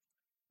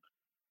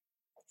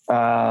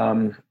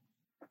 All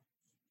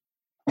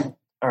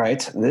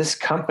right. This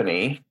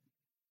company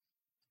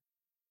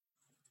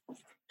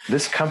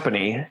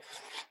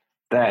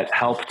that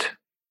helped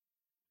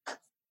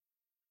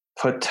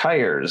put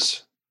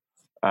tires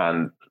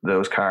on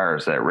those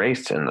cars that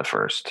raced in the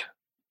first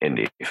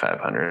Indy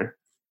 500.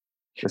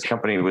 This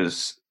company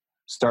was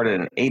started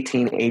in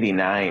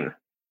 1889.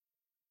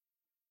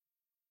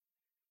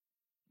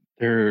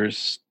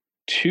 There's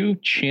two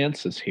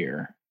chances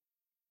here.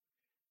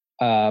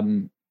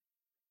 One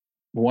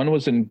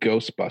was in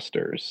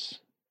Ghostbusters,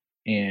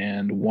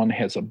 and one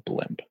has a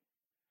blimp.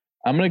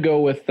 I'm going to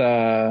go with...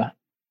 Or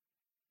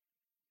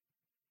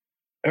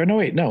no,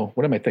 wait, no.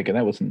 What am I thinking?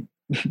 That wasn't...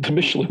 The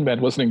Michelin Man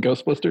wasn't in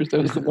Ghostbusters.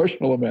 That was the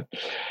Marshmallow Man.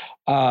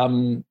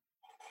 I'm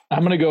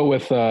going to go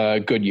with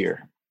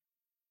Goodyear.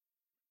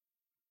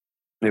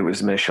 It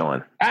was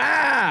Michelin.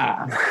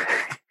 Ah!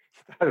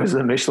 It was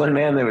the Michelin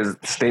Man. There was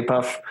Stay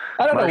Puft.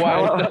 I don't know why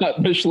I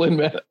thought Michelin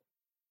Man.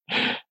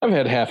 I've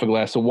had half a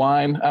glass of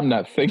wine. I'm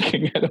not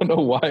thinking. I don't know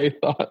why I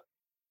thought.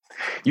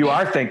 You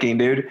are thinking,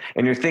 dude,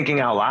 and you're thinking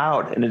out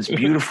loud, and it's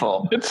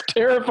beautiful. It's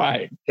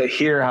terrifying to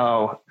hear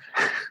how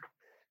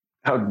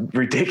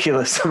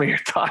ridiculous some of your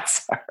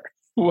thoughts are.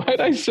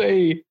 Why'd I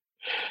say?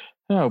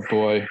 Oh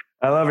boy!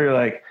 I love you're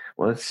like.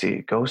 Well, let's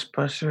see.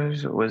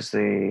 Ghostbusters was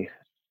the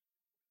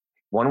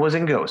one was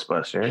in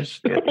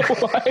Ghostbusters.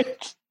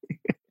 What?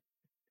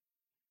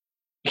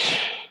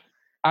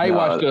 I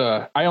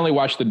only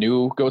watched the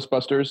new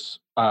Ghostbusters.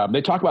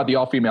 They talk about the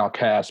all-female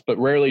cast, but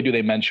rarely do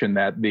they mention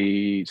that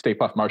the Stay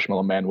Puft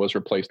Marshmallow Man was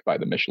replaced by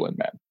the Michelin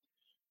Man.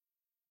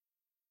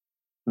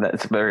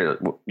 That's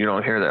you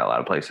don't hear that a lot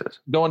of places.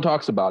 No one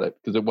talks about it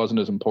because it wasn't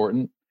as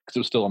important because it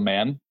was still a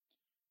man.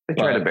 They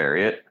tried to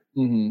bury it.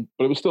 Mm-hmm,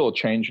 but it was still a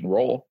change in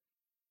role.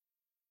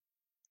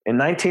 In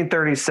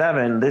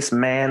 1937, this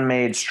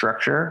man-made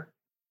structure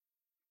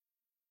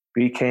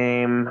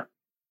became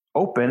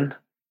open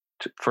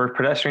for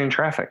pedestrian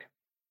traffic.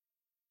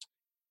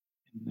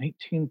 In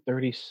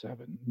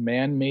 1937,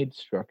 man-made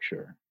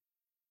structure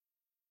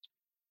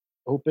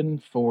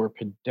open for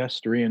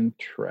pedestrian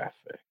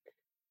traffic.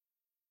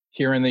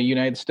 Here in the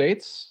United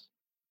States?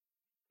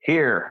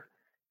 Here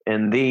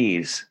in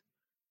these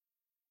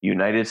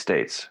United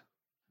States.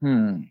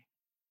 It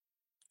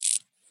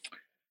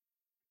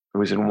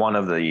was in one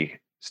of the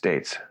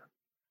states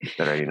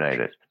that are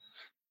united.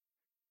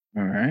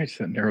 All right,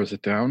 that narrows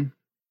it down.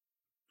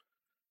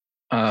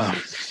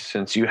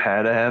 Since you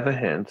had to have a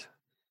hint,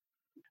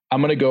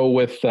 I'm going to go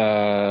with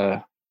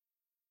the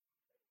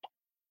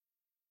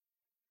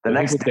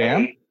next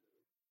day.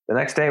 The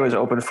next day was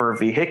open for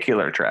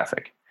vehicular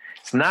traffic.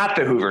 It's not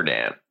the Hoover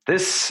Dam.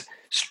 It's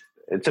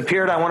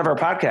appeared on one of our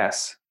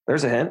podcasts.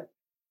 There's a hint.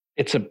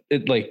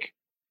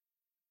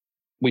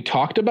 We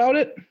talked about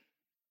it.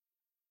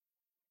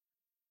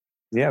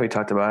 Yeah, we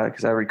talked about it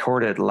because I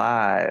recorded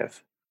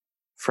live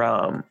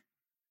from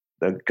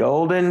the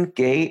Golden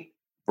Gate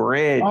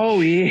Bridge. Oh,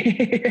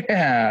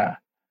 yeah.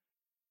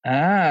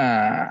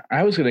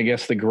 I was going to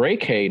guess the Gray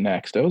K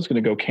next. I was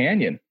going to go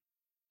Canyon.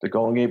 The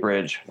Golden Gate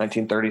Bridge,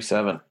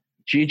 1937.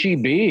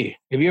 GGB.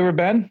 Have you ever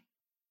been?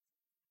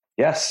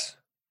 Yes.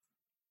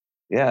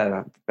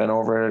 Yeah, I've been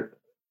over it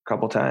a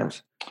couple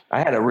times. I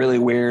had a really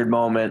weird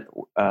moment.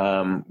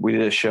 We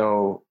did a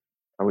show.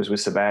 I was with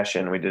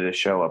Sebastian. We did a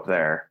show up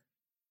there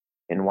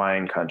in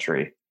wine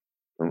country.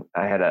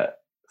 I had a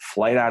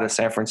flight out of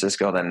San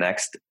Francisco the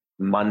next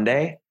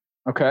Monday.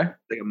 Okay.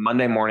 Like a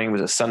Monday morning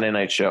was a Sunday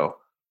night show.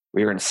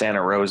 We were in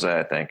Santa Rosa,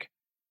 I think.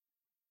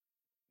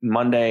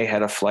 Monday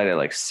had a flight at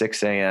like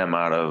 6 a.m.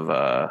 out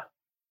of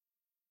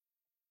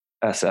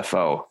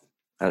SFO,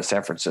 out of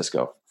San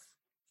Francisco.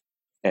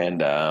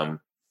 And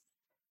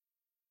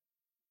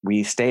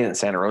we stayed in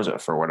Santa Rosa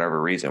for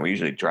whatever reason. We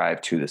usually drive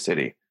to the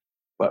city.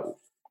 But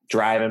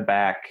driving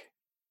back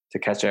to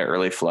catch that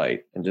early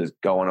flight and just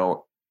going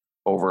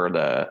over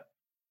the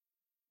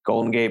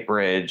Golden Gate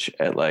Bridge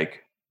at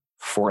like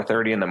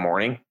 4:30 in the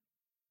morning,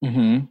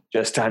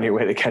 just on your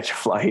way to catch a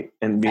flight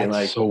and being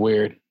like so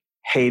weird,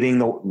 hating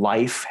the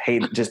life,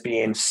 just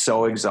being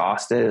so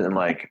exhausted and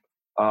like,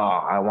 oh,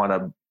 I want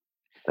to,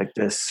 like,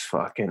 this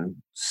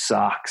fucking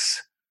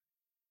sucks.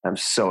 I'm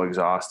so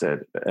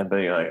exhausted. And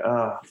then you're like,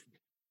 oh,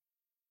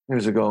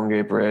 here's a Golden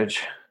Gate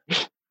Bridge.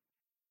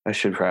 I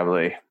should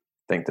probably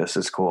think this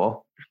is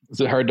cool.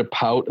 Is it hard to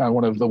pout on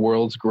one of the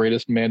world's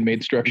greatest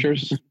man-made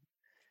structures?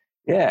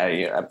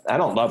 Yeah, I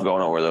don't love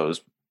going over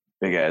those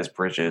big ass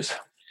bridges.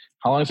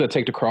 How long does that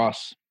take to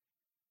cross?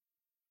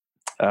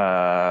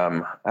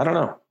 I don't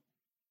know.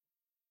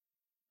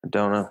 I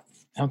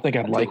don't think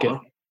I'd like it. A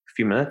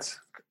few minutes.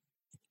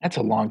 That's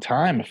a long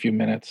time. A few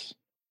minutes.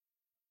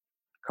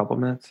 A couple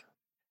minutes.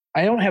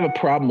 I don't have a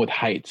problem with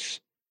heights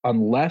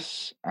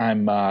unless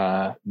I'm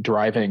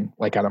driving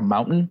like on a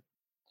mountain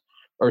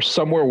or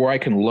somewhere where I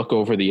can look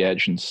over the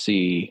edge and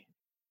see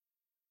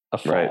a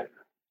fall. Right.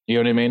 You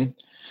know what I mean?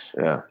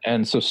 Yeah.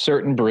 And so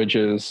certain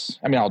bridges,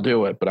 I mean, I'll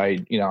do it, but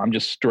I'm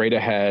just straight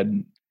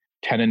ahead,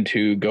 10 and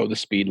 2, go the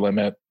speed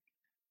limit.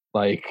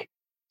 Like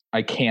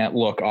I can't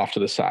look off to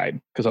the side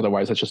because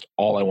otherwise that's just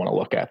all I want to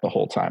look at the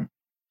whole time.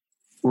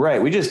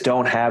 Right. We just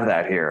don't have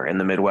that here in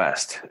the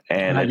Midwest.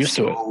 And I'm not it's used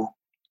to it.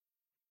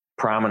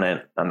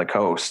 Prominent on the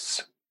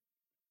coasts.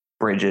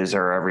 Bridges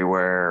are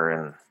everywhere.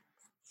 And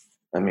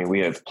I mean,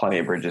 we have plenty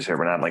of bridges here,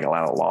 but not like a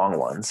lot of long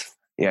ones.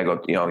 Yeah.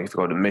 You have to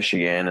go to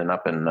Michigan and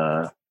up in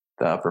the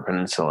Upper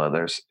Peninsula.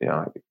 There's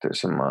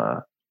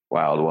some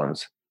wild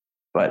ones,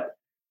 but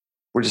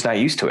we're just not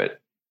used to it.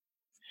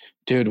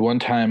 Dude, one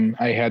time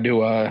I had to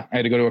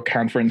go to a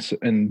conference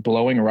in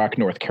Blowing Rock,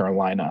 North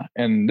Carolina.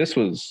 And this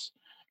was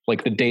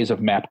like the days of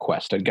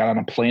MapQuest. I got on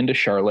a plane to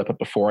Charlotte, but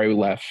before I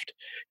left,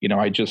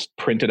 I just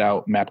printed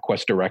out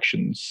MapQuest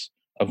directions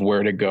of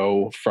where to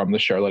go from the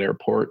Charlotte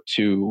airport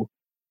to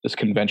this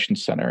convention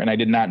center. And I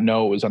did not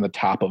know it was on the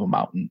top of a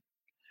mountain.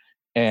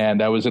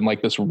 And I was in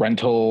like this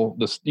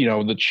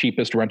the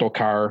cheapest rental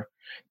car,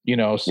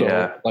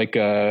 like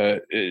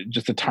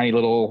just a tiny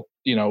little,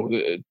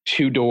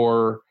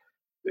 2-door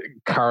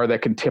car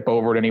that can tip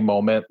over at any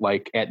moment,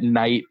 like at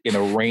night in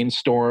a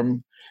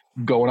rainstorm,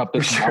 going up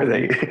this mountain.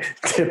 They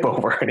tip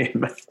over any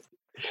minute.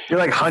 You're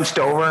like hunched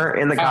over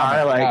in the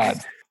car, like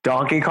God.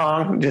 Donkey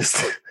Kong,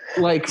 just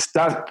like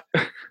stuff.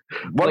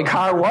 What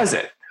car was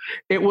it?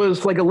 It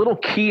was like a little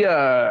Kia.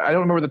 I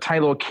don't remember what the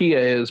tiny little Kia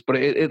is, but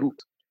it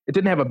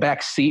didn't have a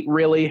back seat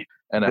really,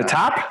 and the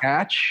top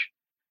hatch.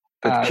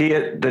 The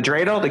Kia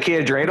Dreidel.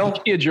 Kia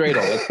Dreidel.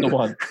 That's the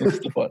one. That's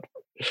the one.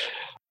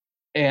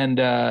 And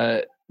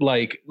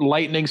like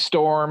lightning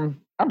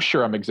storm. I'm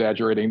sure I'm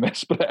exaggerating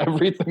this, but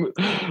everything,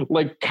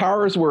 like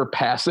cars were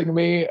passing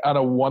me on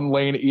a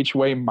 1-lane each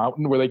way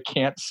mountain where they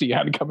can't see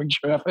oncoming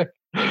traffic.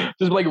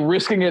 Just like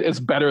risking it is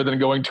better than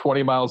going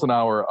 20 miles an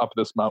hour up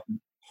this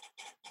mountain.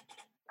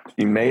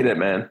 You made it,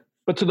 man.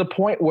 But to the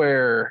point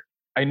where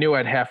I knew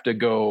I'd have to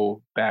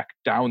go back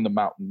down the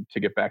mountain to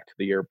get back to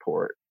the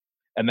airport.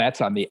 And that's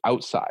on the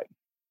outside.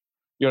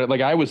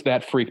 Like I was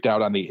that freaked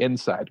out on the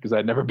inside because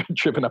I'd never been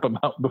tripping up a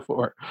mountain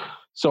before.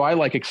 So I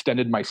like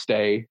extended my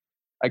stay.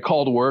 I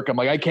called work. I'm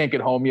like, I can't get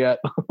home yet.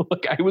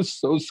 Like I was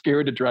so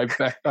scared to drive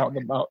back down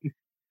the mountain.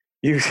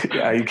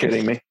 Are you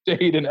kidding me?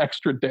 Stayed an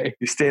extra day.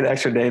 You stayed an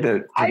extra day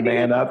to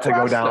man up to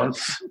go down.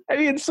 I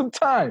needed some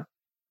time.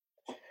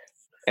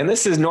 And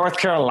this is North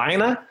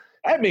Carolina?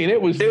 I mean,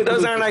 it was... Dude,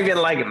 those aren't even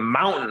like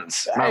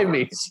mountains. I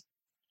mean...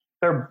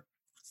 They're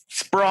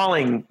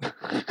sprawling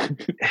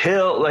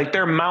hill, like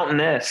they're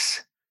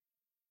mountainous.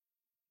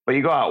 But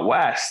you go out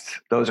west,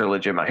 those are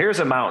legit. Here's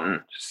a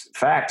mountain.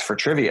 Fact for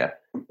trivia.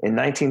 In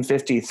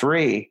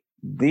 1953,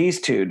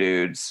 these two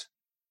dudes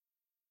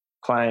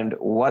climbed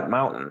what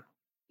mountain?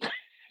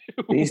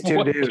 These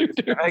two dudes.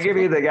 If I give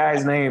you the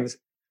guys' names,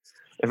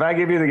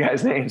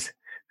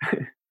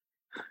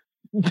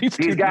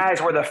 these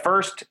guys were the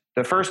first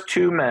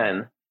two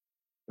men,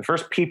 the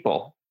first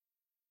people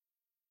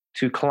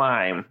to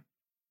climb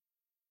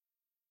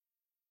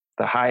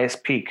the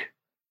highest peak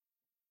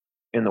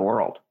in the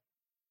world.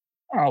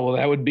 Oh, well,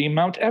 that would be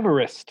Mount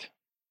Everest.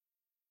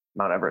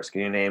 Mount Everest.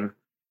 Can you name?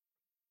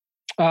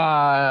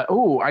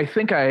 I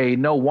think I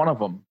know one of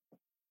them.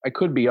 I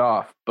could be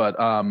off, but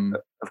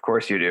of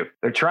course you do.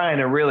 They're trying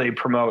to really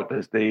promote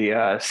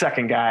the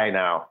second guy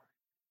now.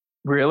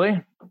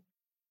 Really?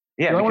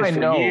 Yeah,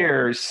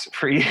 because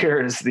for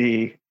years,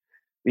 the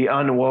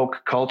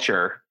unwoke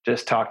culture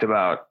just talked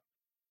about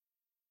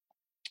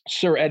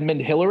Sir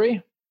Edmund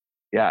Hillary.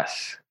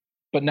 Yes,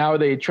 but now are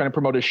they trying to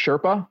promote as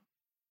Sherpa?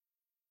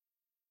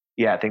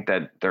 Yeah, I think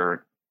that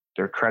they're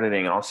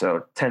crediting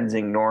also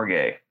Tenzing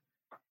Norgay,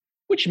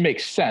 which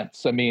makes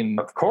sense. I mean,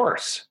 of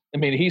course. I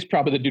mean, he's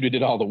probably the dude who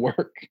did all the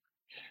work.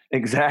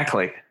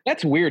 Exactly.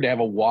 That's weird to have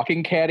a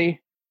walking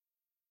caddy.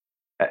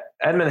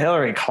 Edmund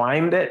Hillary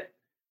climbed it.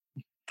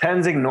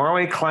 Tenzing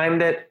Norgay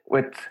climbed it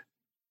with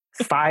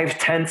 5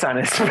 tents on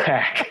his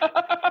back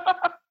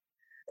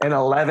and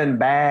 11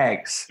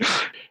 bags.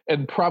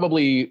 And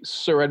probably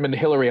Sir Edmund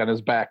Hillary on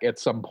his back at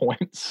some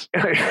points.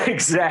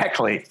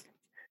 Exactly.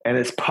 And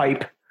his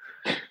pipe.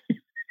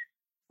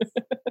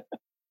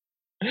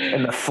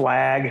 And the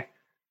flag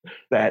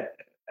that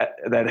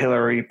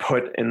Hillary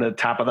put in the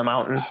top of the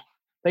mountain.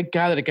 Thank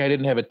God that a guy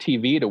didn't have a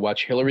TV to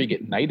watch Hillary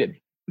get knighted.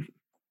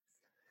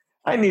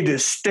 I need to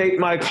state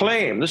my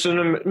claim. This is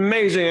an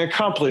amazing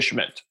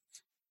accomplishment.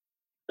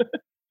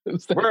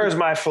 Where is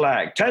my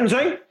flag?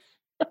 Tenzing?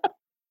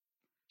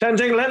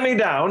 Tenzing, let me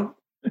down.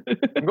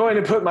 I'm going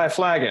to put my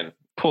flag in.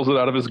 Pulls it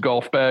out of his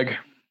golf bag.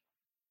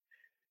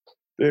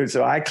 Dude,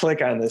 so I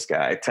click on this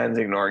guy,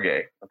 Tenzing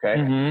Norgay, okay?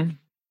 Mm-hmm.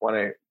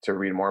 Want to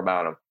read more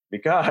about him.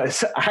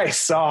 because I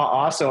saw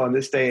also on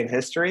this day in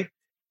history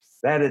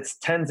that it's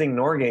Tenzing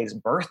Norgay's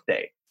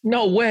birthday.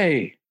 No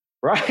way.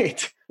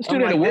 Right. This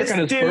dude had to work on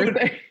his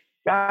birthday.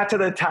 Got to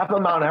the top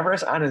of Mount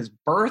Everest on his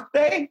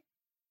birthday?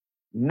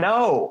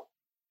 No.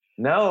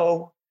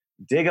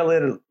 Dig a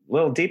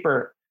little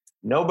deeper.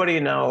 Nobody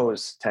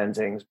knows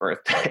Tenzing's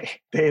birthday.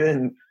 They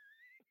didn't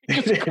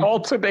call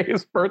today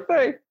his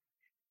birthday.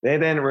 They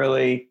didn't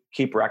really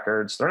keep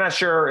records. They're not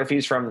sure if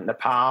he's from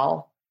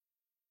Nepal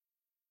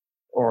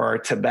or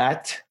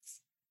Tibet.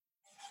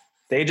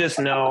 They just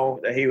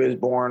know that he was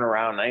born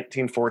around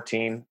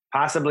 1914,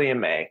 possibly in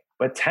May.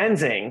 But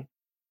Tenzing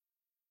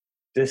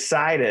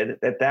decided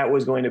that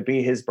was going to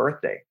be his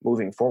birthday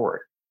moving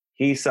forward.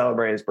 He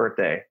celebrated his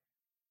birthday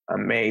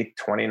on May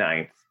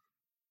 29th,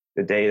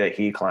 the day that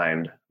he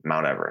climbed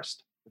Mount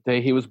Everest. The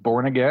day he was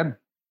born again.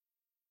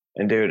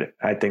 And dude,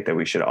 I think that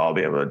we should all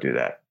be able to do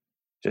that.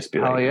 Just be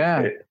like, oh,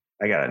 yeah.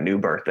 I got a new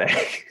birthday.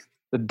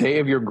 The day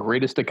of your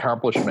greatest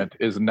accomplishment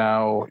is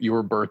now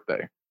your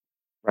birthday.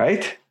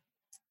 Right?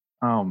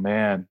 Oh,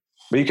 man.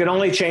 But you can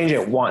only change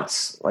it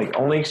once. Like,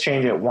 only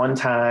change it one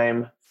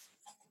time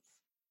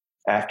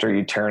after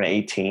you turn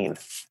 18.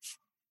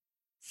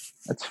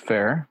 That's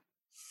fair.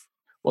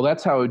 Well,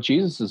 that's how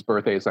Jesus'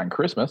 birthday is on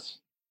Christmas.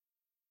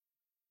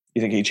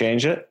 You think he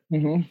changed it?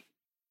 Mm-hmm.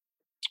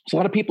 There's a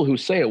lot of people who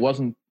say it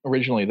wasn't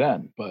originally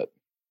then, but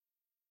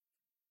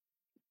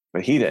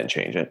he didn't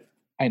change it.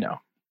 I know.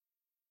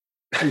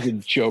 It was a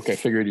joke. I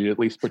figured you'd at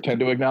least pretend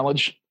to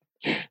acknowledge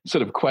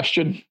instead of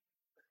question.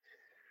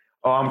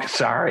 Oh, I'm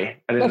sorry.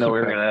 I didn't know we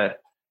were going to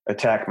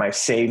attack my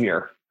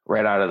savior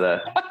right out of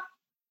the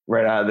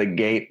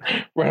gate.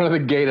 Right out of the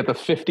gate at the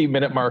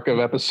 50-minute mark of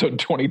episode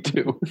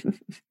 22.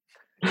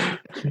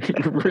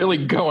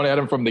 Really going at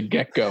him from the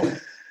get-go.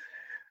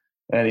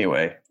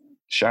 Anyway,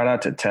 shout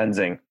out to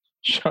Tenzing.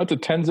 Shout out to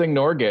Tenzing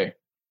Norgay.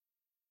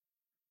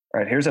 All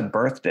right, here's a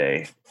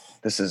birthday.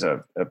 This is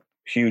a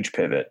huge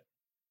pivot.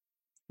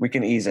 We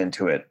can ease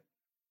into it.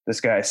 This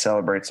guy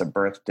celebrates a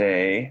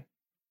birthday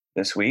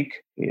this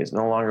week. He is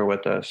no longer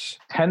with us.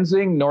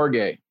 Tenzing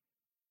Norgay.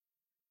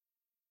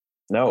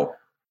 No.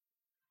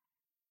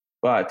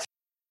 But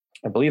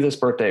I believe this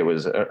birthday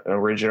was an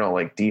original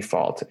like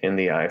default in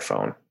the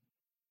iPhone.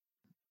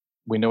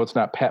 We know it's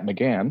not Pat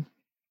McGann.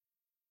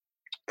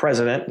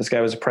 President. This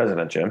guy was a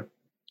president, Jim.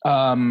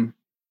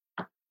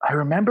 I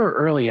remember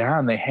early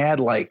on they had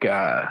like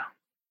they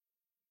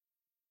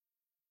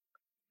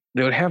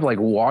would have like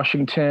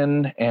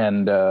Washington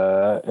and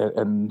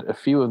a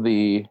few of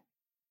the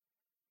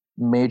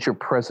major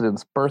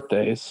presidents'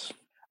 birthdays.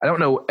 I don't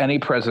know any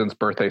president's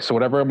birthday, so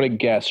whatever I'm going to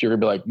guess, you're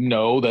going to be like,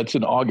 no, that's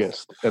in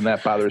August, and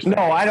that bothers me.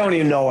 No, I don't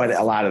even know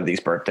a lot of these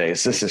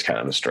birthdays. This is kind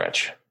of a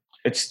stretch.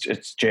 It's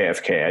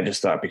JFK. I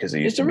just thought because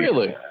he used to be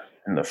really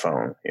in the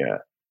phone. Yeah.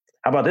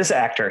 How about this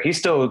actor?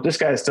 This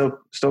guy is still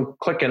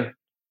clicking.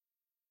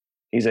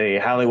 He's a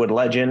Hollywood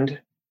legend.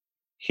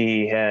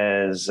 He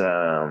has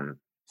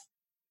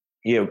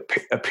he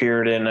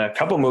appeared in a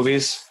couple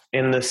movies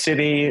in the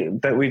city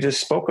that we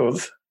just spoke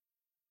of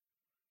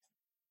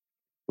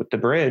with the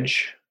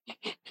bridge.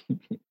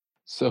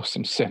 So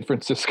some San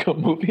Francisco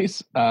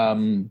movies.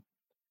 Well,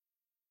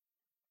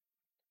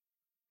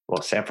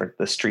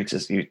 the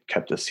streets you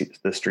kept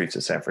the streets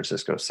of San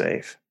Francisco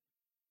safe.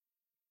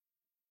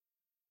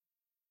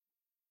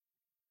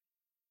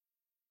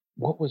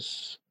 What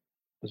was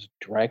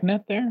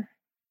Dragnet there?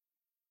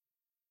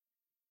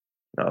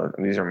 No,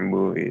 these are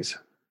movies.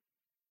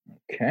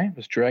 Okay,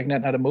 was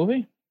Dragnet not a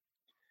movie?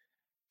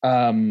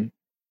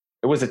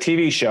 It was a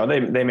TV show.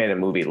 They made a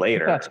movie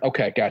later.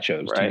 Okay, gotcha.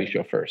 It was a TV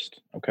show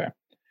first. Okay.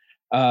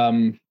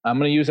 I'm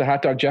going to use a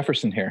Hot Dog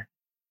Jefferson here.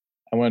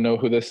 I want to know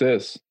who this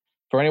is.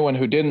 For anyone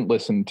who didn't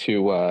listen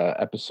to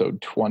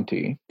episode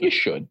 20, you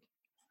should.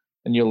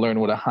 And you'll learn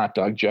what a Hot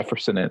Dog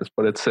Jefferson is.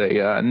 But it's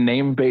a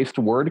name-based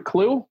word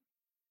clue.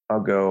 I'll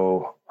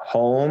go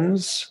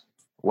Holmes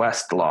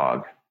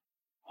Westlog.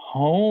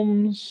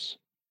 Holmes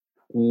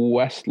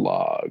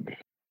Westlog.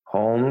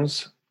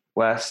 Holmes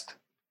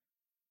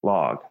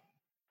Westlog.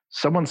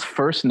 Someone's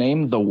first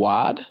name, the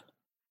Wad?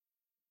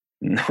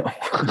 No.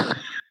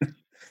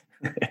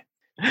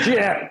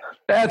 Yeah.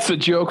 That's a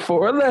joke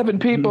for 11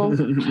 people.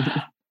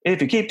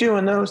 If you keep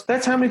doing those,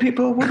 that's how many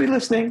people will be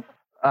listening.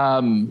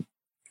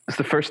 Is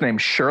the first name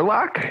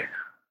Sherlock?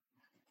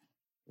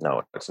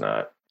 No, it's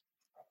not.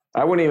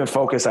 I wouldn't even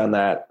focus on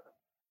that.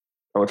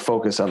 I would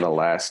focus on the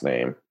last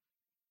name.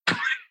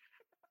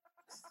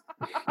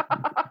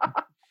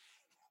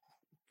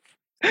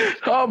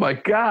 Oh my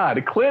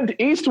God, Clint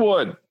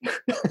Eastwood.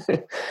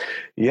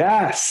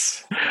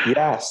 Yes.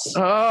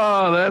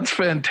 Oh, that's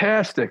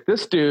fantastic.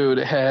 This dude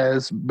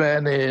has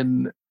been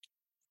in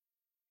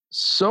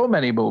so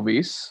many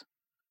movies.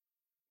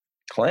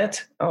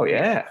 Clint? Oh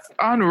yeah.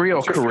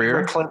 Unreal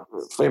career.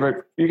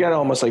 Favorite, you got to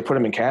almost like put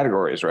them in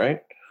categories,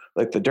 right?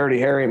 Like the Dirty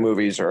Harry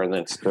movies are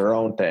it's their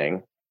own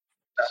thing.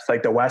 That's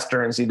like the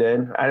Westerns he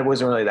did. I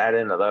wasn't really that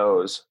into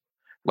those.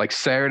 Like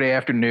Saturday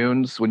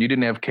afternoons when you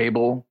didn't have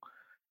cable.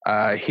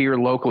 Here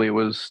locally, it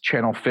was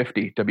Channel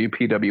 50,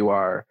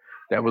 WPWR.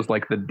 That was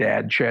like the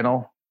dad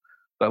channel.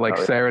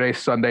 That Saturday,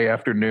 Sunday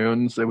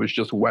afternoons, it was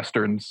just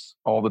Westerns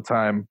all the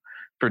time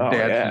for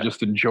dads to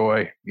just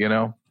enjoy,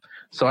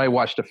 So I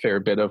watched a fair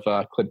bit of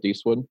Clint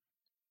Eastwood.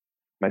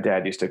 My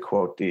dad used to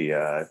quote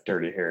the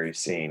Dirty Harry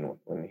scene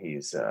when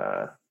he's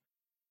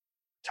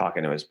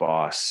talking to his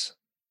boss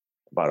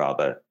about all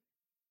the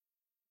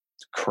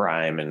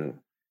crime and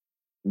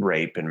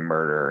rape and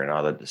murder and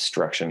all the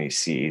destruction he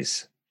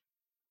sees,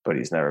 but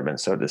he's never been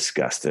so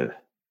disgusted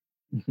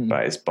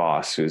by his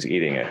boss who's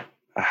eating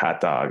a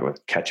hot dog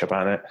with ketchup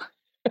on it.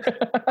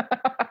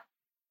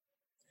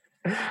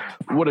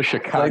 What a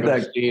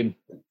Chicago scene.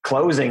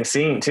 Closing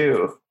scene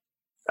too.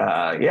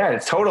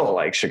 It's total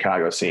like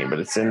Chicago scene, but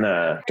it's in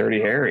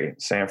Dirty Harry,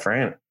 San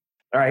Fran.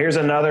 All right, here's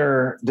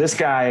another. This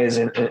guy is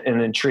an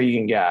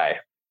intriguing guy.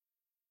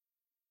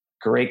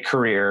 Great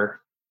career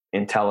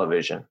in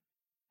television.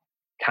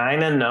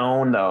 Kind of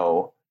known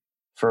though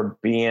for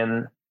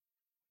being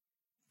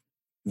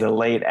the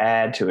late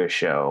add to a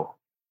show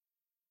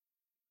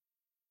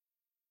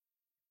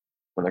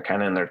when they're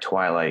kind of in their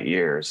twilight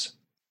years.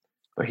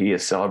 But he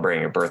is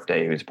celebrating a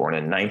birthday. He was born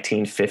in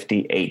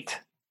 1958.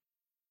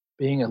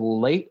 Being a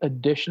late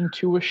addition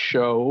to a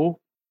show.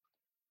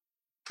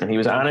 And he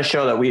was on a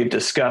show that we've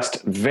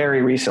discussed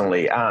very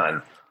recently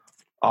on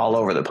All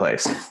Over the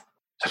Place.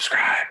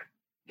 Subscribe,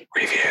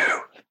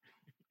 review.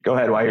 Go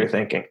ahead while you're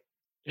thinking.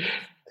 Review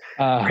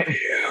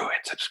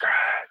and subscribe.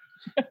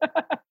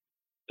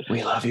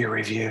 We love your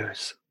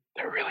reviews.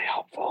 They're really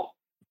helpful.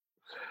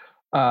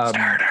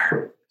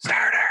 Starter.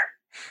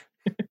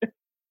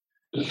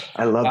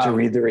 I love to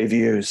read the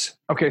reviews.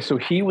 Okay, so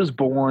he was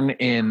born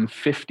in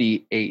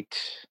 58.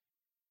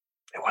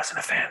 It wasn't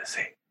a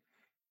fantasy.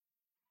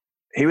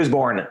 He was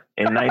born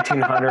in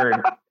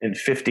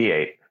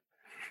 1958.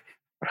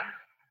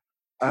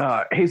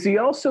 Has he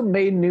also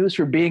made news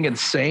for being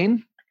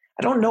insane?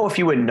 I don't know if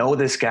you would know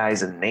this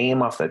guy's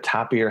name off the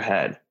top of your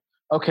head.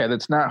 Okay,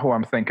 that's not who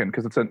I'm thinking,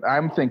 because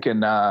I'm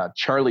thinking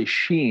Charlie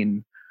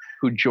Sheen,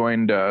 who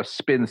joined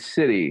Spin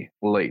City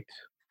late.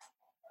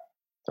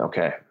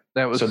 Okay.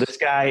 So this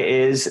guy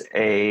is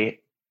a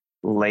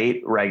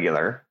late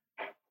regular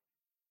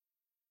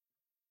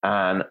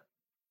on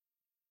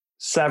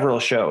several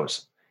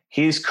shows.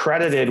 He's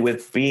credited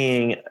with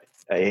being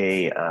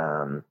a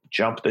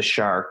jump the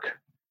shark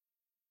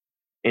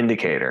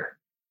indicator.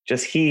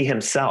 Just he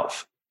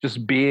himself.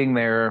 Just being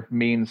there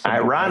means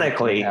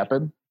ironically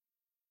happen.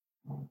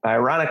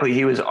 Ironically,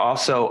 he was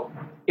also.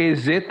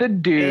 Is it the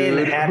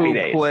dude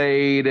who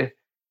played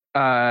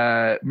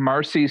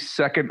Marcy's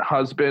second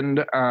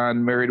husband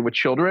on Married with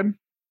Children?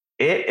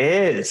 It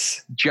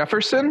is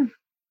Jefferson.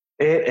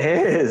 It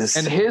is,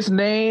 and his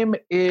name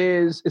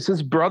is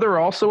his brother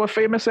also a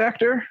famous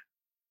actor?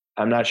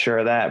 I'm not sure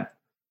of that.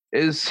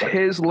 Is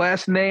his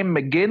last name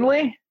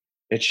McGinley?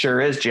 It sure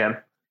is, Jim.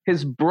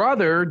 His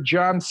brother,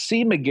 John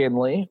C.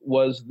 McGinley,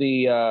 was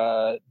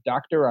the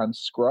doctor on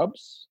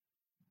Scrubs.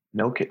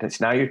 No kidding.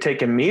 Now you're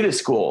taking me to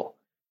school.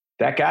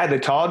 That guy, the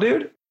tall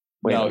dude?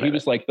 No, he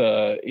was like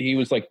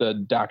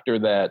the doctor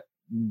that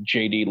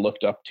JD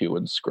looked up to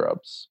in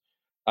Scrubs.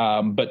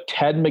 But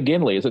Ted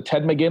McGinley, is it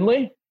Ted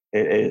McGinley?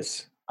 It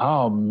is.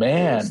 Oh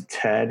man,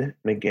 Ted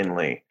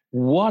McGinley.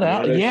 What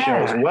else?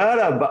 Yeah.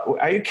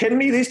 Are you kidding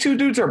me? These two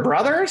dudes are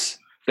brothers?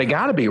 They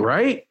got to be,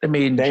 right? I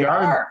mean, they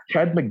are.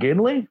 Ted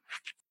McGinley?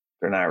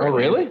 They're not really. Oh,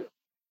 really?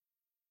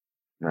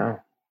 No.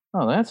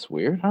 Oh, that's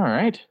weird. All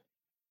right.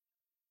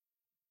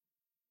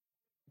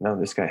 No,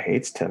 this guy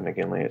hates Ted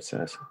McGinley, it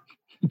says.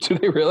 Do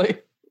they really?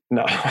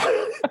 No.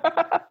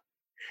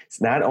 It's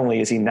not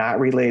only is he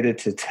not related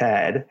to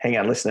Ted. Hang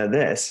on, listen to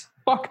this.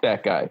 Fuck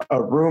that guy. A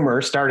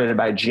rumor started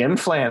by Jim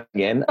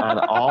Flanagan on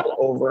All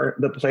Over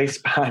the Place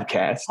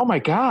podcast. Oh, my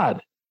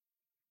God.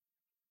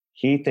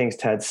 He thinks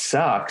Ted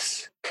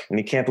sucks, and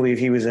he can't believe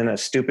he was in a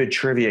stupid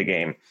trivia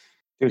game.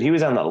 Dude, he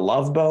was on The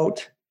Love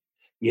Boat.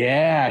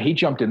 Yeah, he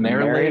jumped in there.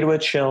 Married with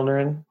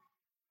Children.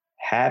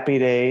 Happy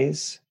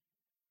Days.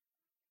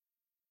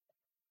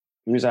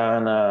 He was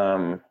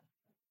on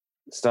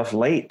stuff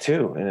late,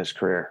 too, in his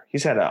career.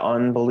 He's had an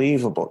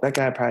unbelievable... That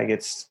guy probably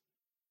gets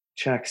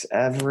checks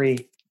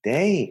every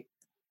day.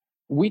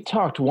 We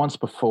talked once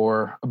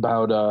before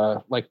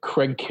about like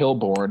Craig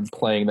Kilborn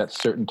playing that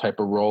certain type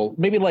of role.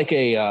 Maybe like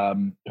a...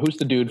 who's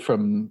the dude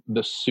from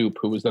The Soup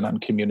who was then on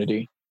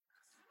Community?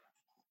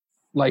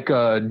 Like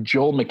a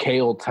Joel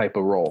McHale type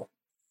of role.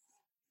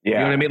 Yeah. You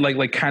know what I mean?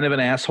 Like kind of an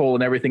asshole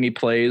in everything he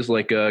plays,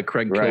 like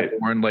Craig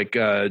Kilborn, like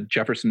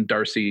Jefferson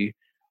Darcy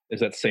is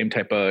that same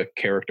type of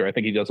character. I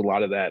think he does a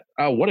lot of that.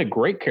 Oh, what a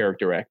great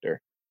character actor.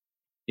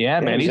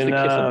 Yeah, man. He's the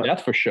kiss of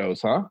death for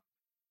shows, huh?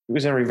 He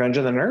was in Revenge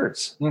of the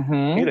Nerds.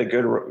 Mm-hmm. He had a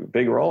good,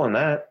 big role in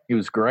that. He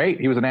was great.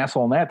 He was an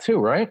asshole in that too,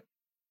 right?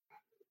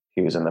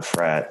 He was in The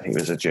Frat. He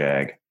was a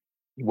jag.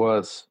 He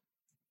was.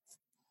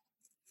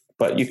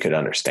 But you could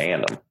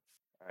understand him.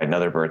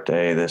 Another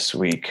birthday this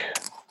week.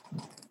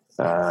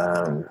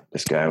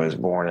 This guy was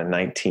born in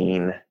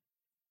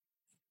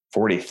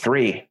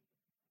 1943.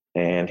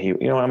 And he,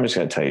 I'm just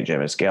going to tell you,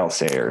 Jim, it's Gale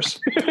Sayers.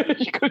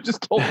 You could have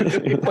just told me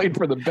that he played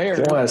for the Bears.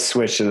 I want to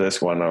switch to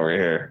this one over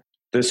here.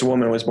 This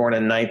woman was born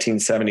in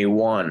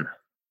 1971.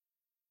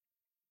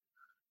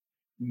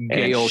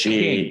 Gail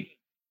King.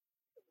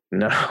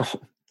 No.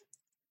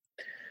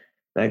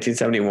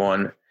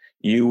 1971.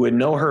 You would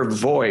know her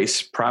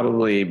voice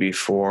probably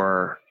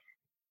before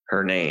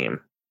her name.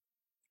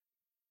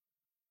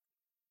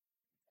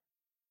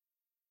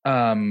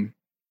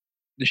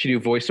 Does she do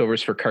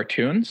voiceovers for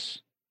cartoons?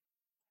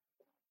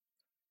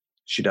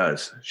 She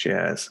does. She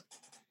has.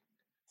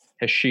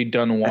 Has she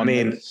done one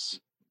that's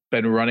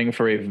been running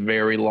for a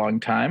very long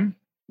time?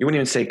 You wouldn't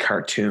even say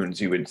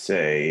cartoons. You would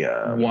say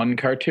one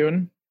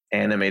cartoon,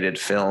 animated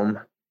film.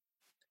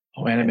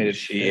 Oh, animated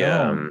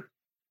film.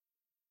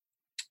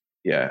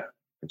 Yeah,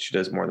 and she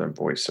does more than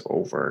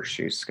voiceover.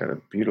 She's got a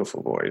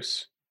beautiful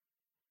voice.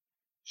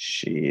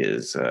 She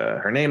is.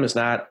 Her name is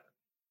not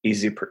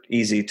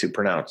easy to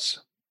pronounce.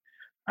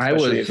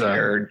 Especially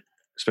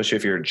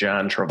if you're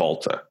John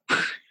Travolta.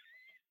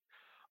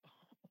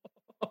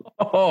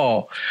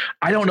 Oh,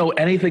 I don't know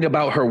anything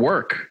about her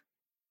work.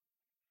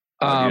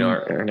 Do you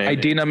know her name?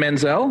 Idina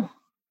Menzel?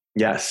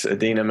 Yes,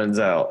 Idina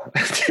Menzel.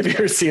 Have you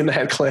ever seen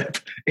that clip?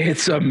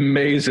 It's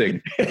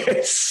amazing.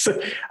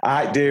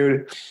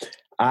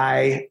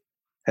 I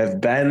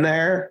have been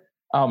there.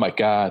 Oh my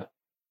God.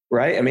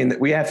 Right? I mean,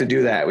 we have to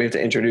do that. We have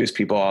to introduce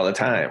people all the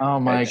time. Oh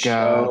my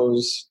God.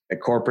 Shows,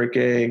 at corporate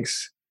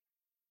gigs.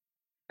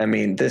 I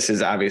mean, this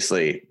is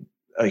obviously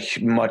a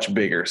much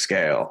bigger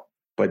scale,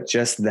 but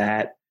just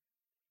that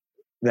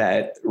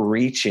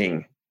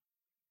reaching,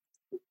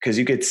 because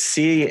you could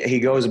see he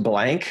goes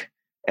blank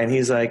and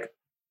he's like,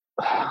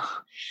 got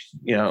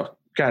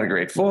a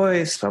great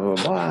voice, blah, blah,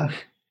 blah.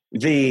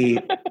 The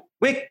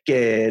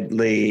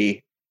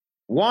wickedly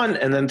one,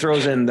 and then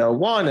throws in the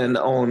one and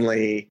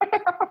only.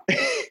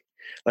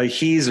 Like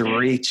he's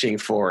reaching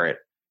for it,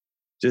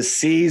 just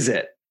sees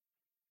it.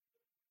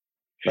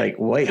 Like,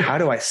 wait, how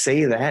do I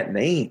say that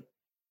name?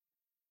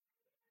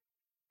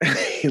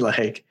 Hang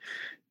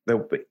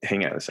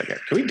on a second.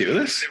 Can we do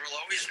this? There will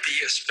always be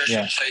a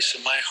special place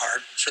in my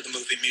heart for the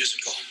movie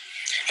musical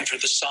and for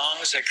the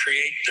songs that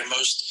create their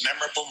most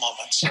memorable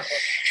moments.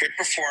 Here to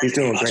perform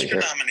the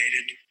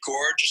Oscar-nominated,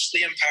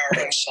 gorgeously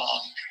empowering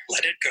song,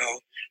 Let It Go,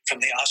 from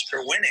the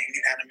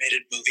Oscar-winning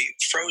animated movie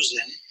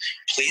Frozen,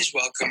 please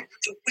welcome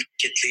the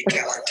wickedly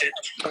talented,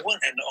 one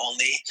and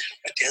only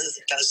Adele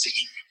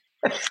Dazeem.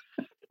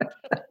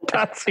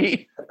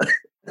 Dazeem.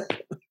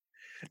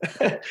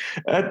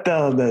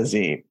 Adele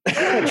Dazeem.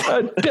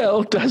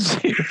 Adele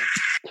Dazeem.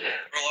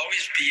 There will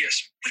always be a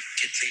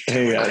wickedly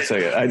talented. Hang on a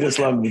second. I just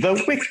love the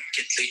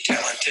wickedly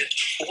talented,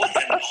 one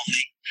and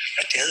only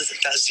Adele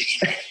Dazeem.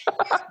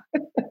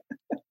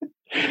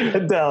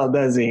 Adele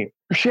Dazeem.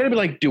 She had to be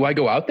like, do I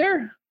go out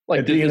there?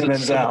 Like, is it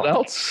someone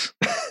else?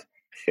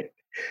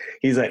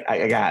 He's like,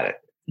 I got it.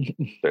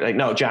 They're like,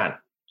 no, John.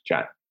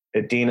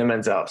 Idina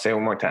Menzel. Say it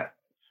one more time.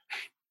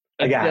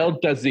 Adele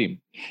Dazeem.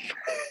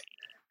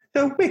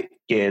 The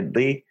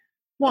wickedly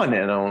one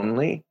and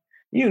only.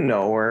 You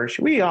know her.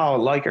 We all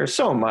like her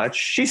so much.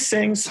 She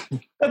sings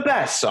the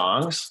best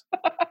songs.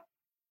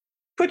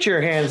 Put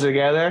your hands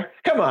together.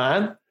 Come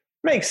on.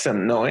 Make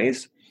some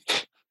noise.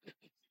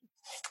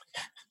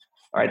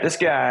 All right, this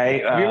guy.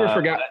 Have you ever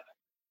forgotten?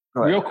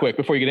 Real quick,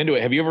 before you get into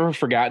it, have you ever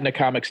forgotten a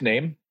comic's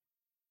name?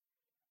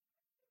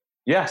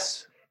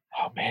 Yes.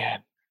 Oh,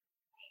 man.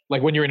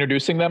 Like when you're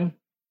introducing them?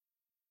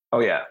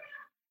 Oh, yeah.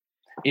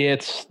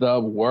 It's the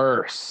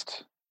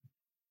worst.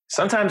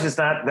 Sometimes it's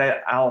not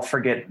that I'll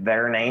forget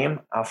their name.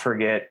 I'll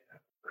forget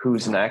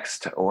who's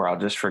next, or I'll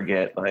just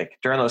forget, like,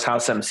 during those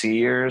House MC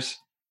years,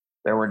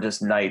 there were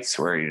just nights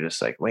where you're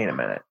just like, wait a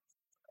minute,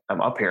 I'm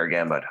up here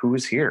again, but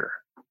who's here?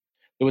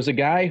 There was a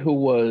guy who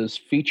was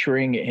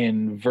featuring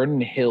in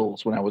Vernon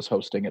Hills when I was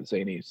hosting at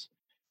Zanies.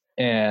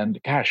 And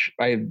gosh,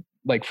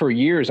 for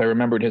years I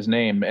remembered his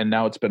name, and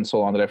now it's been so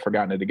long that I've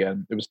forgotten it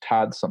again. It was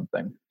Todd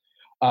something.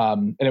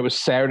 And it was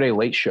Saturday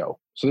Late Show.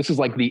 So this is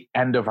like the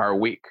end of our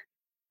week.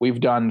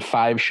 We've done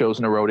 5 shows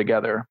in a row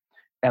together,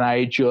 and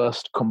I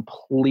just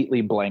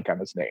completely blank on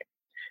his name.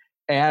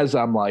 As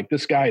I'm like,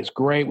 this guy is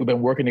great. We've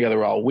been working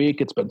together all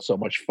week. It's been so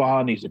much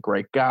fun. He's a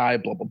great guy,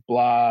 blah, blah,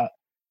 blah.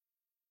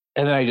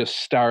 And then I just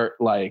start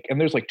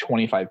and there's like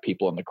 25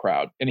 people in the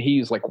crowd, and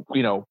he's like,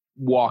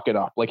 walking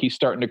up, like he's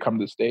starting to come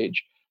to the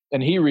stage,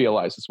 and he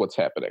realizes what's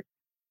happening.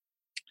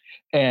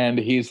 And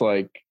he's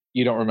like,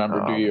 you don't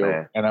remember, do you?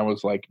 Man. And I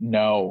was like,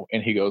 no.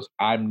 And he goes,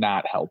 I'm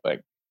not helping.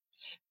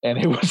 And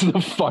it was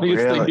the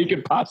funniest thing he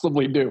could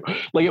possibly do.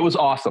 Like, it was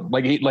awesome.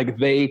 Like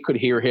they could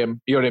hear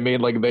him. You know what I mean?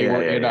 Like they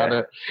were in on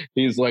it.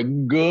 He's like,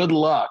 good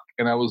luck.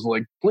 And I was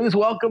like, please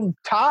welcome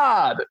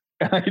Todd.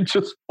 And I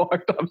just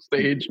walked off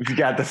stage. You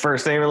got the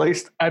first day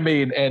released? I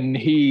mean, and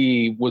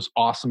he was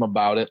awesome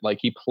about it. Like,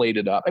 he played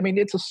it up. I mean,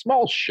 it's a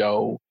small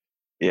show.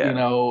 Yeah.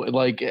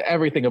 Like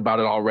everything about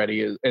it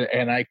already is.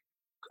 And I,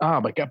 oh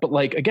my God. But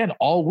like, again,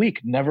 all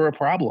week, never a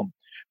problem.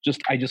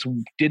 I just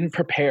didn't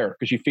prepare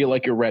because you feel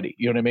like you're ready.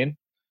 You know what I mean?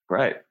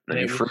 Right. And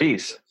you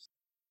freeze.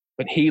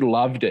 But he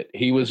loved it.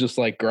 He was just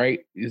like,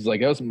 great. He's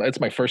like, it's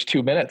my first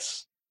 2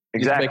 minutes.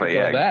 Exactly.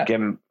 Yeah.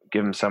 Give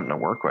him something to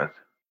work with.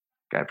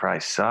 Guy probably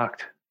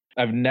sucked.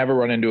 I've never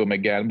run into him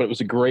again, but it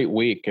was a great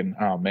week. And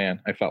oh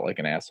man, I felt like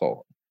an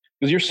asshole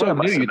because you're so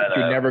new.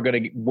 You're never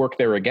going to work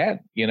there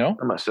again. You know,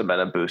 it must have been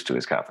a boost to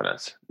his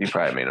confidence. You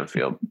probably made him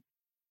feel.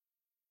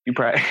 You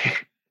probably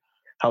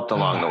helped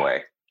along the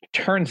way.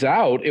 Turns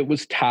out it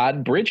was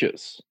Todd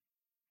Bridges.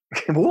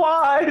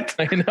 What?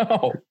 I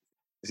know.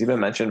 Has he been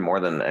mentioned more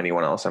than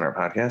anyone else on our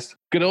podcast?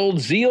 Good old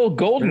Zeal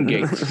Golden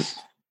Gates.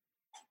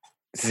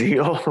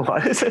 Zeal?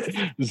 What is it?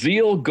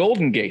 Zeal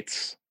Golden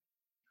Gates.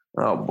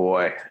 Oh,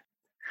 boy.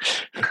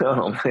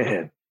 Oh,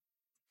 man.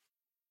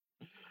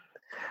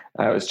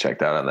 I was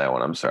checked out on that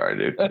one. I'm sorry,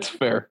 dude. That's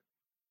fair.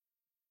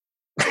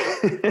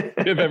 You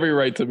have every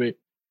right to be.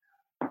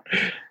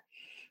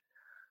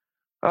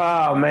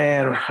 Oh,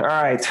 man. All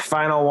right.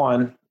 Final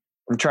one.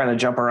 I'm trying to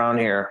jump around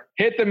here.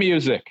 Hit the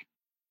music.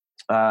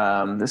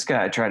 This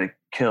guy tried to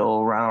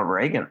kill Ronald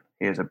Reagan.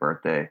 He has a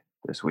birthday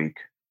this week.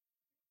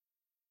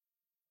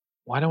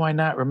 Why do I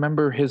not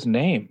remember his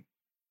name?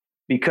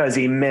 Because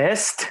he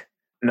missed.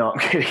 No, I'm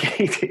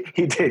kidding.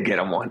 He did get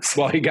him once.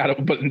 Well, he got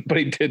him, but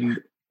he didn't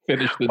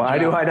finish the Why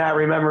job. do I not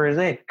remember his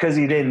name? Because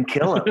he didn't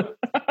kill him.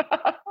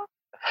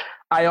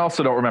 I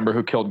also don't remember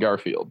who killed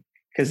Garfield.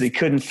 Because he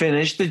couldn't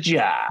finish the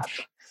job.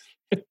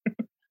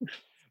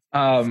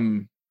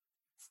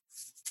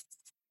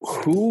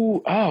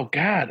 Who? Oh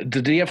God!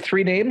 Did he have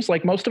 3 names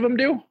like most of them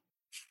do?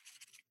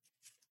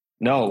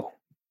 No.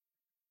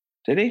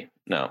 Did he?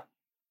 No.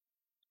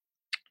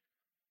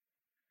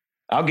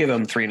 I'll give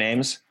him 3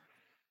 names: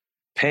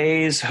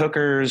 Pays,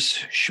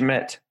 Hookers,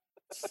 Schmidt.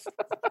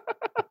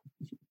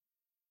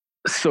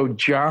 So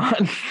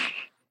John.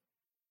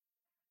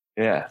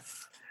 Yeah.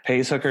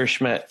 Pays, Hooker,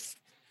 Schmidt.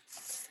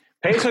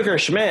 Pays, Hooker,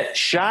 Schmidt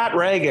shot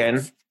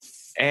Reagan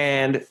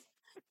and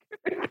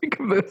Think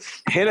of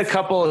this. hit a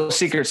couple of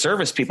Secret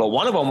Service people.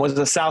 One of them was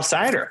the South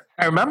Sider.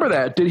 I remember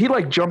that. Did he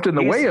like jumped in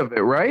the way of it,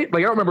 right?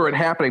 Like I don't remember it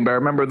happening, but I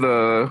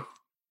remember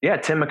Yeah,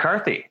 Tim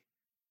McCarthy.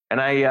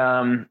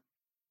 And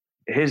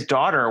his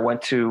daughter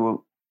went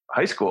to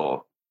high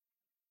school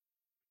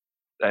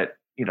at,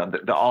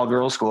 the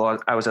all-girls school.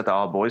 I was at the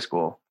all-boys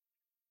school.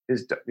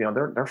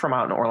 They're from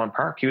out in Orland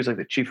Park. He was like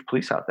the chief of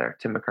police out there,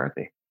 Tim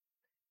McCarthy.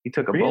 He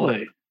took a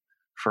bullet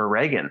for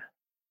Reagan.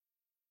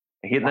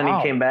 Then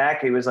he came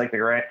back. He was like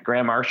the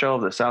Grand Marshal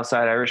of the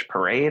Southside Irish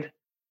Parade.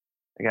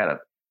 I got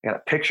a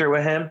picture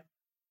with him.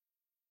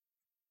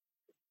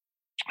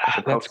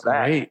 That's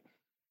great.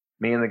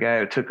 Me and the guy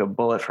who took a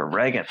bullet for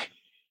Reagan.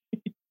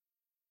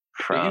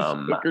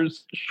 From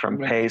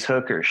Pays,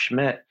 Hooker,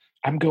 Schmidt.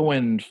 I'm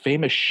going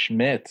famous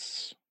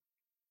Schmitz.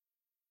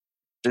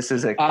 This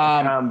is a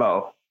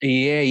combo.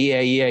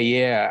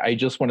 Yeah. I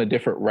just went a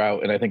different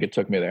route, and I think it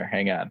took me there.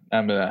 Hang on.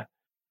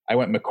 I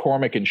went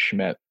McCormick and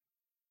Schmidt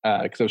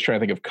because I was trying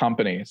to think of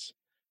companies,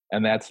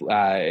 and that's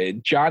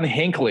John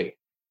Hinckley.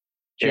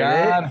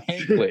 John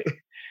Hinckley.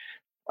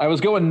 I was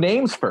going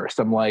names first.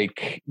 I'm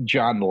like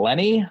John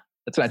Lenny.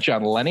 It's not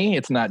John Lenny.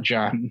 It's not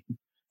John.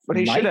 But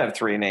he should have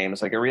 3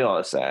 names, like a real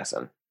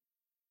assassin.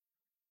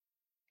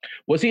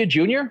 Was he a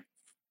junior?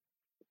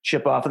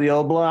 Chip off of the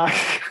old block,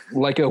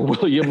 like a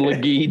William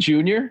LeGee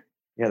Jr.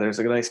 Yeah, there's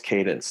a nice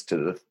cadence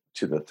to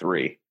the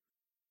 3.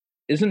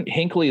 Isn't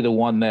Hinckley the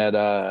one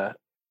that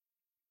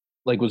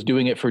was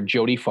doing it for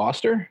Jodie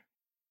Foster?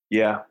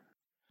 Yeah.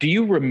 Do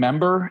you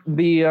remember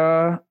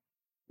the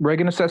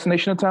Reagan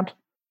assassination attempt?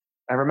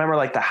 I remember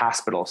like the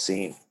hospital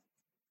scene,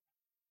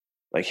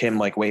 like him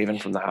like waving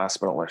from the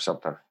hospital or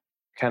something.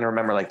 Kind of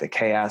remember like the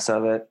chaos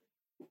of it,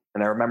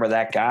 and I remember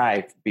that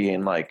guy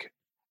being like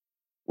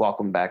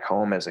welcomed back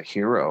home as a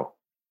hero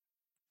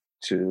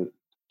to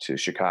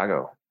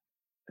Chicago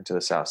and to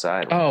the South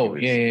Side. Oh,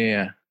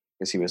 yeah.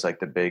 Because he was like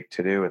the big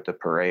to-do at the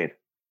parade.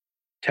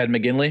 Ted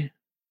McGinley?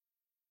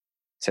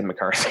 Tim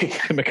McCarthy.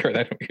 Tim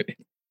McCarthy.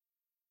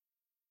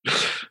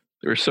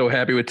 They were so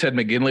happy with Ted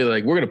McGinley.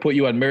 Like, we're going to put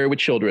you on Married with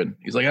Children.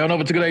 He's like, I don't know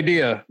if it's a good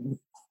idea.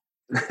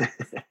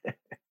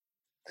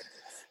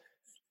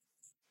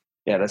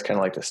 Yeah, that's kind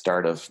of like the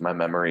start of my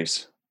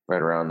memories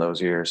right around those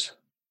years.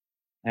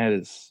 That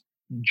is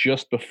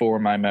just before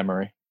my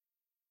memory.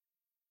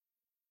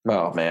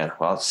 Oh, man.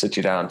 Well, I'll sit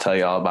you down and tell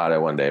you all about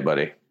it one day,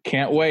 buddy.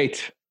 Can't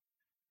wait.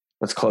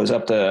 Let's close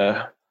up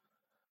the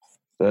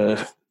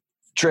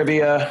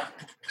trivia,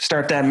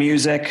 start that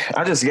music.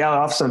 I'll just yell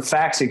off some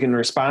facts you can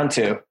respond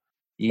to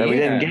that we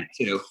didn't get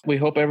to. We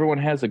hope everyone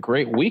has a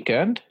great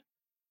weekend.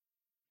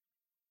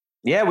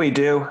 Yeah, we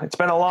do. It's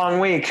been a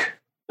long week.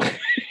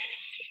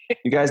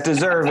 You guys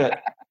deserve it.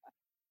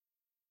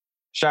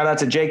 Shout out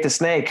to Jake the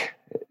Snake.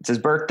 It's his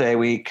birthday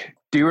week.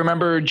 Do you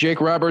remember Jake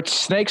Roberts'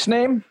 snake's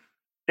name?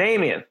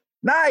 Damien.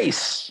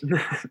 Nice.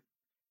 Of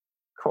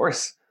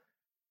course.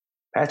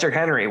 Patrick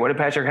Henry. What did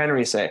Patrick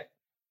Henry say?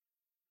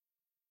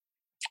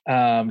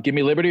 Give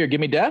me liberty or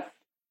give me death?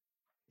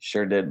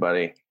 Sure did,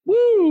 buddy.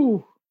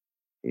 Woo!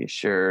 He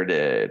sure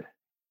did.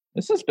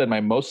 This has been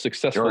my most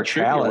successful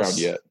trivia round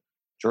yet.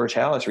 George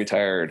Halas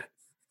retired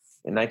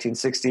in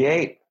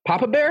 1968.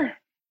 Papa Bear?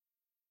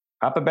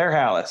 Papa Bear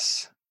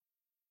Halas.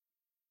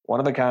 One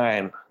of a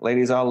kind.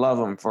 Ladies all love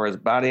him for his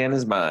body and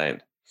his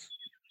mind.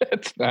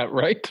 That's not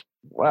right.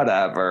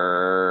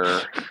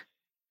 Whatever.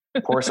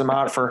 Pour some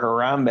out for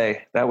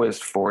Harambe. That was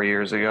 4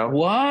 years ago.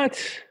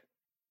 What?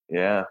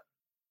 Yeah.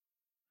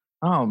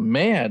 Oh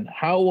man,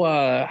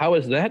 how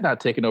is that not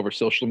taking over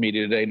social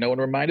media today? No one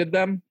reminded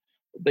them.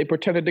 They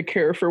pretended to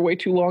care for way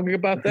too long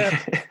about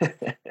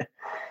that.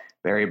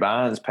 Barry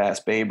Bonds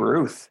passed Babe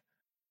Ruth.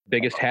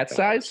 Biggest hat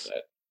size?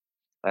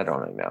 I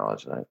don't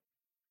acknowledge that.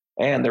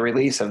 And the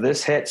release of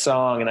this hit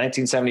song in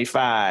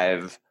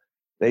 1975,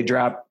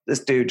 this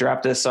dude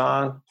dropped this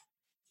song.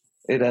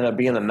 It ended up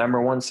being the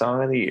 #1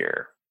 song of the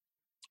year.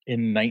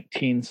 In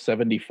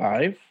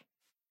 1975?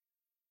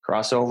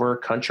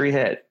 Crossover country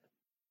hit.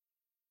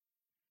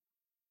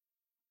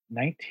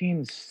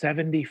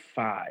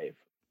 1975.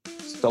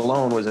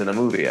 Stallone was in a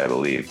movie, I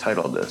believe,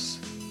 titled this.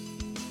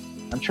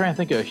 I'm trying to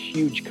think of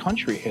huge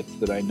country hits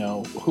that I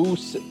know.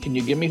 Can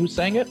you give me who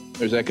sang it?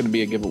 Or is that going to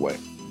be a giveaway?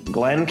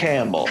 Glenn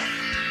Campbell.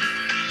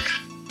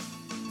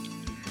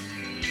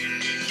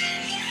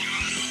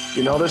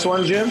 You know this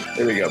one, Jim?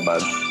 Here we go,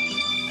 bud.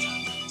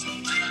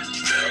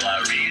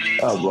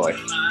 Oh, boy.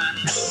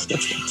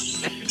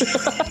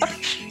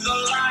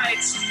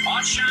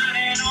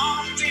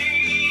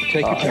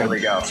 Take your time. Here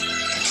we go.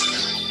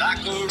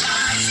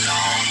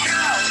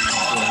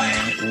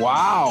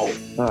 Wow.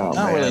 Oh, I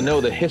don't really know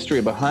the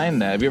history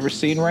behind that. Have you ever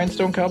seen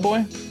Rhinestone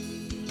Cowboy?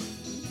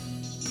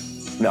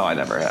 No, I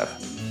never have.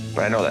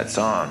 But I know that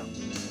song.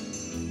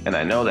 And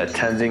I know that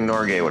Tenzing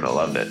Norgay would have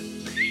loved it.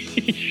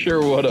 He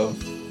sure would have.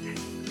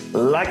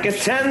 Like a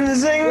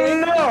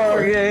Tenzing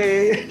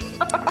Norgay.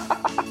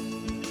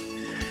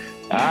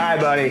 All right,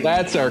 buddy.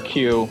 That's our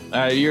cue.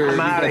 You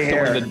got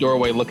someone in the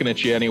doorway looking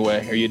at you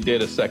anyway, or you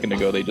did a second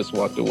ago. They just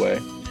walked away.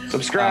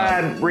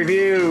 Subscribe,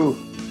 review.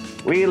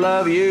 We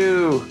love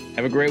you.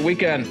 Have a great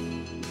weekend.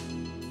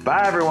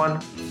 Bye, everyone.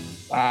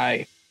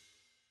 Bye.